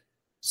 it's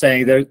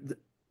saying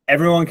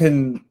everyone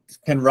can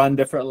run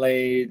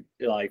differently,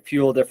 like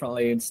fuel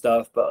differently and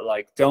stuff, but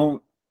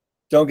don't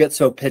get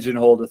so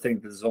pigeonholed to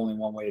think there's only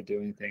one way of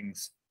doing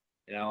things.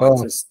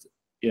 It's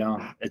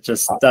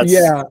just that's.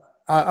 Yeah,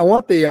 I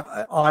want the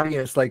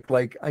audience,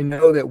 like I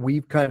know that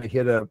we've kind of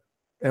hit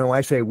and when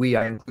I say we,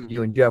 I include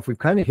you and Jeff, we've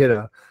kind of hit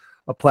a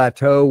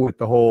plateau with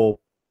the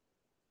whole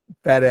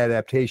fat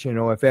adaptation in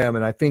OFM,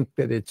 and I think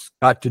that it's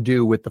got to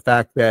do with the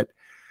fact that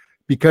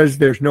because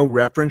there's no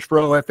reference for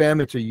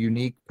OFM, it's a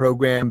unique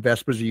program.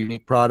 Vespa's a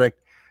unique product.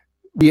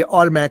 We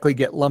automatically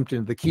get lumped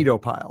into the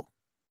keto pile.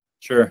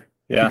 Sure.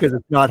 Yeah. Because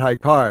it's not high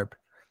carb.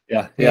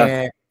 Yeah.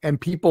 Yeah. And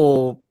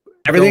people.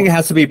 Everything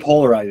has to be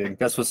polarizing.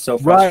 That's what's so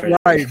frustrating.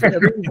 Right.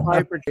 Everything's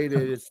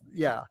hypertated.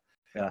 Yeah.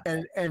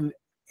 And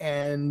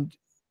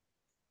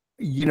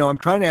I'm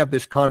trying to have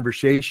this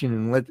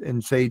conversation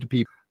and say to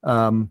people,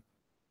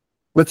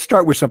 let's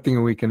start with something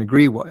that we can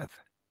agree with.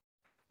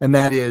 And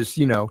that is,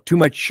 too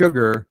much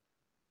sugar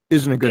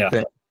isn't a good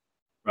thing.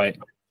 Right.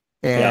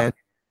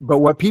 But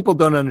what people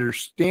don't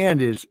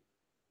understand is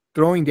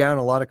throwing down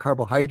a lot of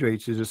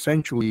carbohydrates is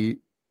essentially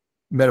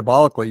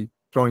metabolically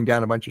throwing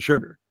down a bunch of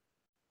sugar.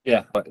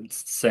 Yeah, but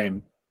it's the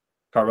same.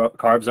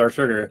 Carbs are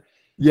sugar.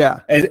 Yeah.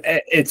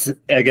 It's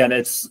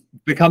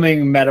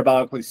becoming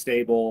metabolically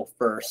stable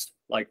first,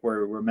 like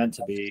we're meant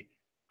to be.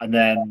 And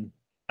then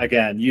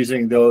again,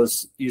 using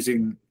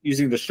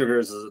the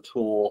sugars as a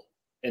tool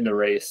in the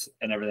race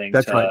and everything.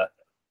 That's right.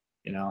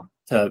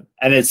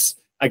 And it's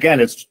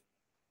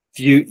if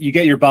you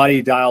get your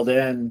body dialed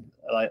in,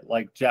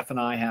 like Jeff and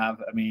I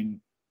have, I mean,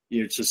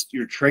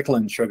 you're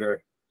trickling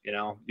sugar,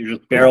 you're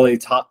just barely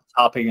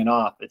topping it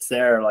off. It's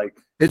there,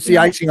 it's the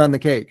icing on the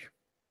cake.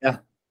 Yeah.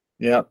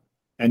 Yeah.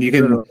 And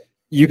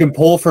you can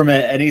pull from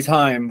it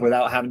anytime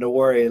without having to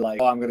worry, I'm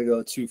going to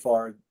go too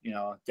far,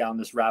 down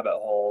this rabbit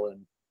hole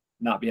and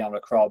not be able to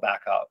crawl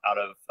back out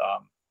of,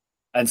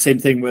 and same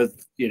thing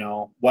with,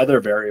 weather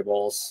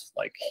variables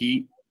like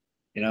heat,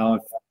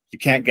 if you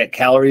can't get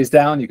calories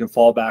down, you can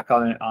fall back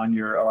on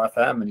your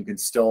OFM and you can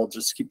still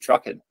just keep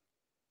trucking.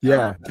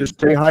 Yeah. Just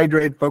stay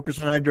hydrated,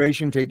 focus on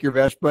hydration, take your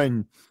Vespa,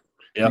 and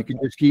you can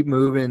just keep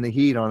moving in the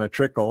heat on a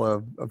trickle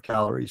of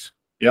calories.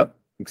 Yep.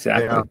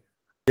 Exactly.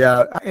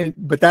 Yeah.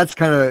 But that's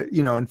kind of,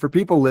 and for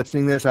people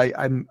listening to this,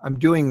 I'm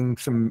doing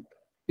some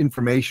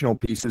informational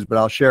pieces, but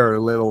I'll share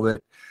a little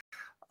bit.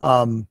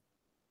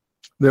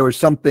 There was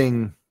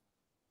something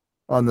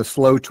on the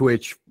slow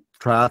twitch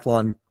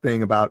triathlon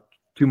thing about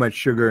too much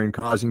sugar and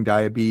causing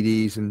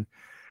diabetes,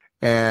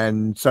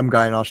 and some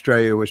guy in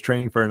Australia was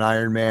training for an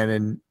Ironman,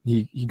 and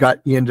he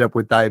ended up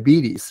with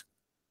diabetes.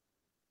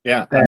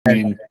 Yeah.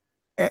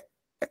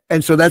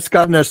 And so that's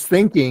gotten us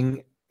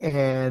thinking,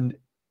 and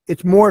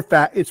it's more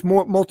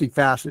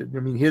multifaceted. I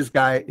mean, his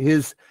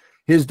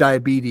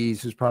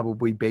diabetes is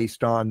probably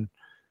based on,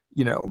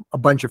 a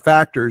bunch of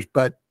factors,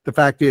 but the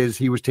fact is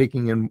he was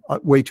taking in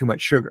way too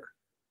much sugar.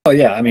 Oh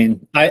yeah. I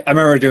mean, I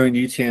remember doing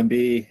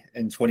UTMB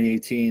in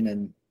 2018,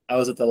 and I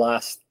was at the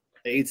last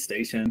aid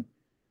station,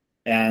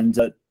 and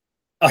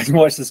I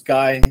watched this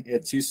guy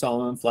at 2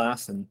 Solomon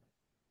flasks and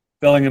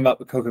filling him up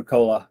with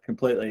Coca-Cola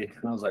completely.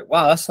 And I was like,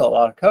 wow, that's a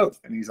lot of Coke.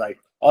 And he's like,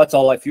 oh, that's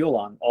all I fuel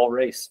on all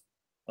race.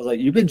 I was like,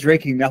 you've been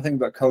drinking nothing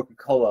but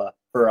Coca-Cola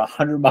for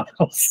 100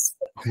 miles.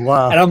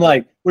 Wow. And I'm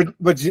like,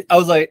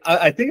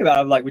 I think about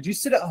it, I'm like, would you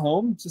sit at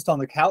home just on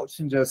the couch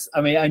and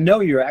I know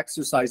you're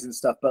exercising and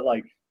stuff, but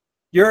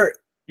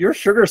your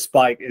sugar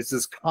spike is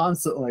just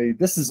constantly,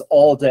 this is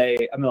all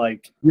day. I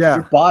mean,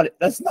 your body,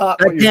 that's not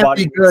what your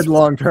body can't be good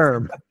long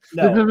term.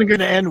 No. This isn't going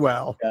to end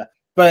well. Yeah.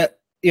 But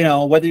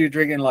whether you're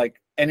drinking like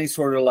any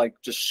sort of like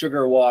just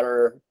sugar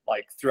water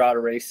like throughout a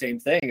race, same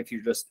thing. If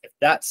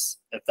that's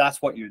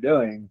what you're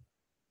doing,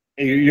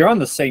 you're on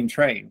the same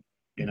train.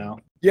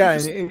 Yeah,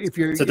 and if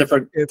you're it's a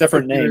different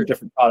name,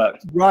 different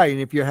product. Right, and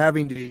if you're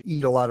having to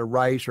eat a lot of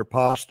rice or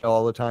pasta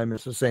all the time,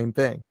 it's the same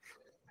thing.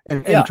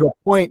 And to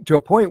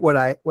a point,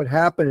 what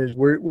happened is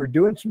we're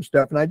doing some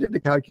stuff, and I did the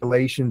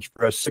calculations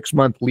for a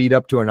 6-month lead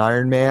up to an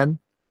Ironman,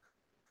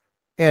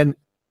 and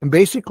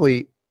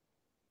basically,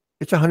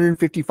 it's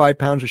 155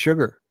 pounds of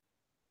sugar.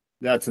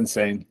 That's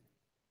insane,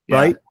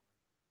 right?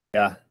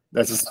 Yeah,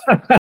 that's just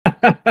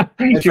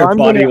your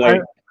body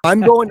weight.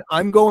 I'm going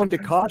to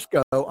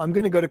Costco. I'm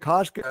going to go to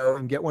Costco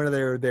and get one of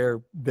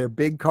their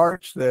big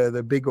carts,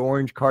 the big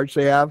orange carts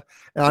they have,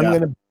 and I'm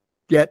going to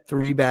get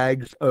 3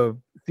 bags of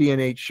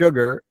CNH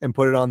sugar and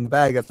put it on the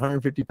bag. That's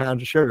 150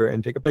 pounds of sugar,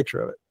 and take a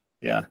picture of it.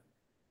 Yeah,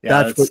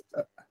 that's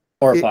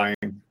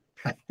horrifying.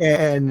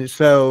 And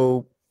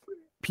so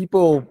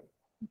people,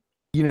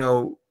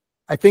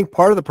 I think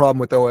part of the problem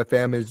with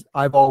OFM is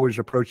I've always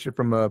approached it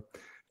from a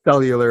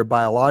cellular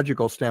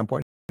biological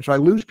standpoint. So I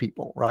lose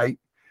people, right?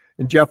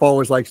 And Jeff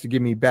always likes to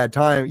give me bad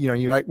time.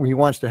 When he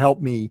wants to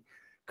help me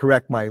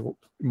correct my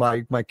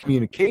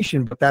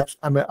communication, but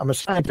I'm a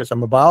scientist,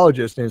 I'm a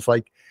biologist, and it's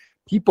like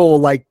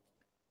people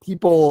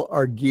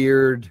are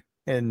geared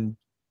and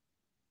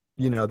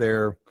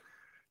they're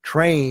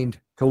trained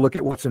to look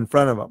at what's in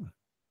front of them.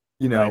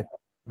 Right.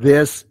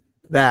 This,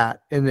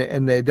 that,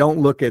 and they don't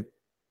look at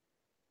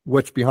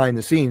what's behind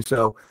the scenes.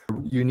 So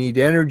you need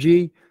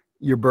energy,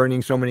 you're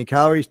burning so many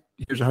calories,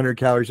 here's 100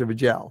 calories of a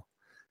gel.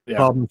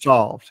 Problem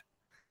solved.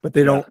 But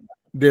they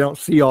don't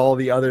see all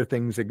the other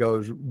things that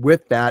goes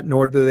with that,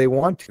 nor do they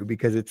want to,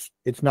 because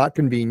it's not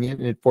convenient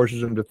and it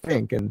forces them to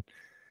think, and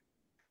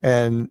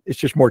it's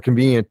just more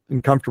convenient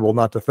and comfortable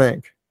not to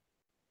think.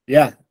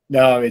 Yeah,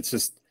 no, it's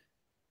just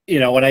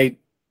when I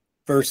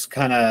first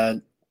kind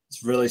of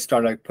really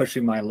started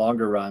pushing my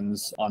longer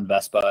runs on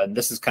Vespa, and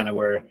this is kind of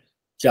where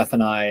Jeff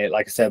and I,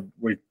 like I said,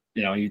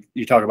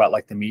 you talk about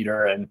like the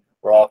meter, and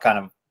we're all kind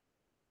of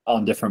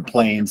on different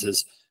planes.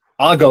 Is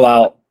I'll go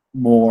out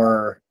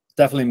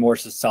definitely more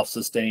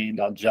self-sustained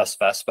on just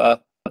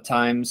Vespa at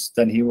times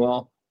than he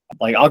will.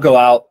 Like I'll go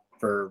out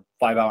for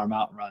 5-hour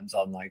mountain runs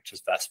on like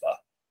just Vespa.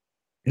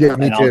 Yeah,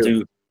 me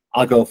too.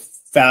 I'll go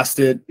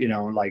fasted,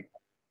 like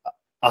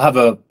I'll have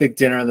a big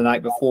dinner the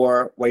night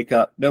before, wake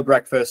up, no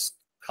breakfast,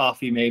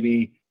 coffee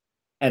maybe,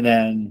 and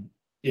then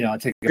I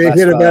take a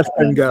Vespa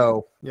and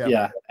go.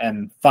 Yeah,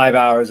 and 5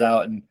 hours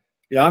out, and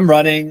I'm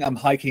running, I'm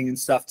hiking and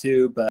stuff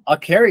too, but I'll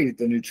carry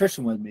the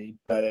nutrition with me.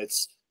 But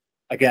it's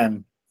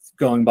again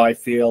going by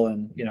feel,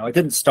 and it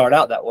didn't start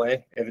out that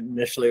way.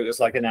 Initially it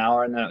was like an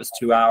hour, and then it was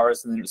 2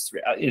 hours, and then it was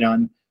 3,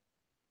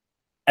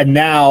 and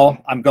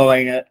now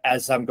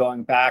as I'm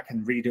going back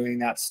and redoing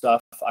that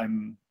stuff,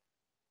 I'm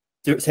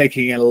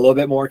taking in a little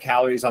bit more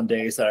calories on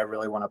days that I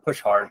really want to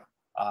push hard,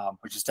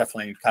 which is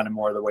definitely kind of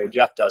more the way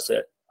Jeff does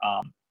it.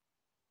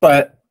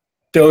 But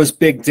those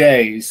big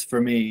days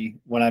for me,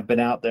 when I've been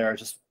out there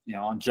just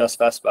on just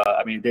Vespa,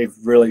 I mean, they've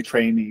really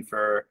trained me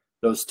for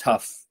those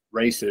tough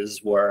races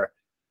where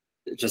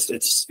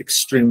it's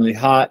extremely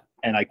hot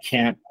and I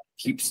can't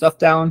keep stuff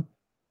down,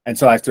 and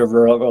so I have to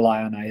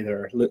rely on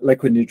either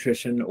liquid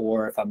nutrition,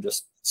 or if I'm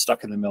just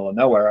stuck in the middle of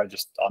nowhere, I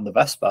just on the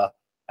Vespa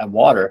and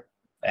water.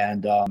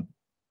 And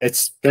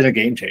it's been a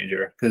game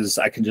changer, because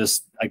I can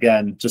just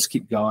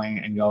keep going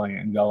and going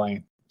and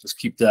going, just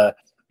keep the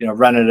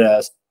run at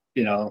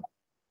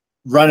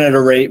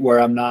a rate where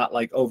I'm not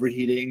like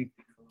overheating,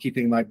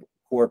 keeping my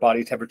core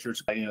body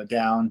temperatures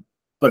down,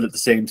 but at the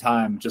same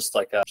time just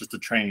a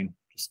train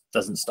just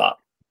doesn't stop.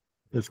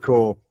 It's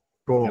cool.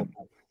 Yep.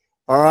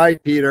 All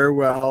right, Peter.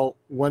 Well,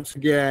 once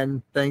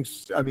again,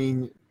 thanks. I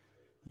mean,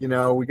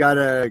 we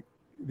got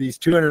these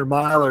 200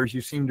 milers, you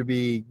seem to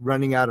be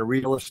running out of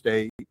real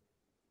estate.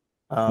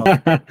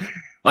 I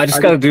just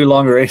got to do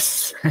longer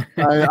races.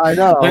 I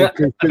know.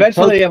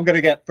 Eventually, I'm going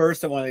to get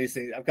first in one of these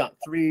things. I've got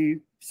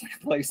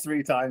placed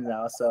 3 times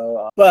now.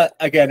 So, but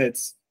again,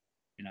 it's,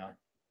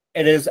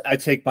 it is, I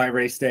take my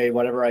race day,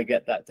 whatever I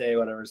get that day,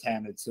 whatever's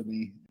handed to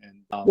me. And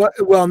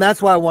well, and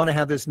that's why I want to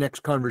have this next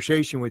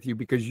conversation with you,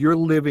 because you're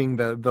living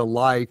the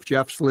life.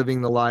 Jeff's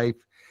living the life.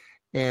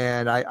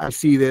 And I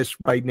see this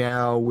right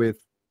now with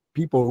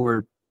people who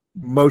are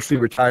mostly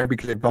retired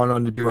because they've gone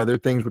on to do other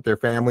things with their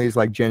families,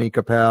 like Jenny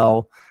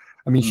Capel.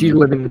 I mean, she's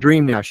living the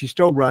dream now. She's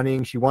still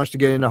running. She wants to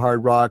get into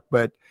hard rock,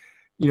 but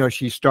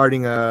she's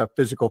starting a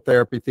physical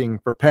therapy thing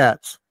for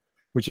pets,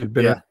 which has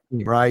been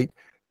right.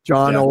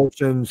 John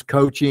Olson's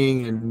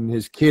coaching, and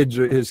his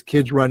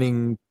kids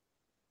running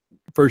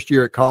first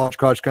year at college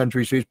cross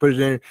country. So he's put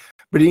it in,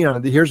 but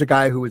here's a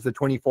guy who was the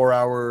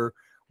 24-hour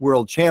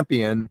world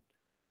champion,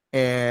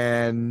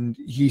 and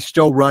he's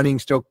still running,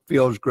 still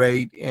feels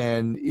great.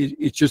 And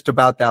it's just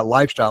about that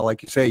lifestyle.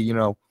 Like you say,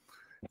 you're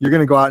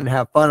going to go out and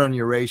have fun on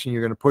your race, and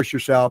you're going to push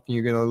yourself, and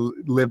you're going to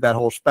live that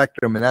whole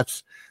spectrum. And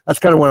that's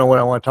kind of what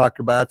I want to talk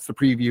about. That's the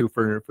preview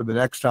for the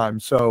next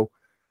time. So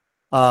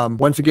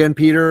once again,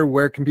 Peter,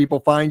 where can people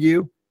find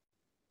you?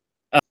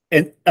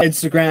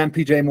 Instagram,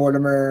 PJ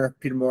Mortimer,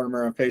 Peter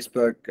Mortimer on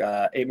Facebook,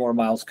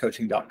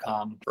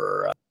 8moremilescoaching.com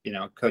for,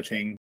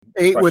 coaching.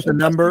 8 with the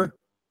number,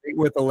 8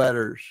 with the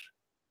letters.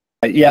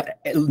 Yeah,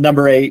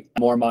 number 8,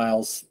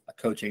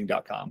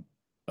 moremilescoaching.com.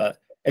 But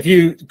if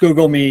you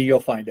Google me, you'll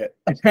find it.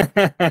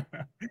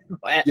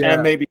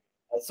 And maybe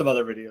some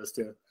other videos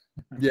too.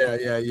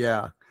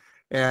 Yeah.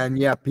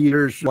 And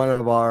Peter's one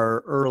of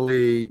our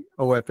early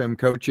OFM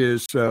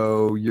coaches,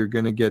 so you're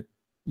gonna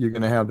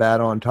have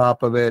that on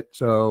top of it.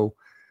 So,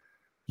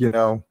 you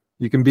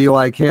can be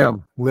like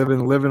him,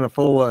 living a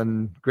full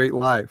and great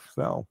life.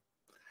 So,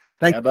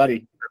 thank you,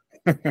 buddy.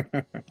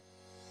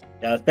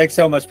 Yeah, thanks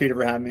so much, Peter,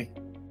 for having me.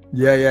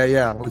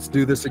 Yeah. Let's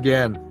do this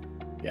again.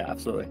 Yeah,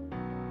 absolutely.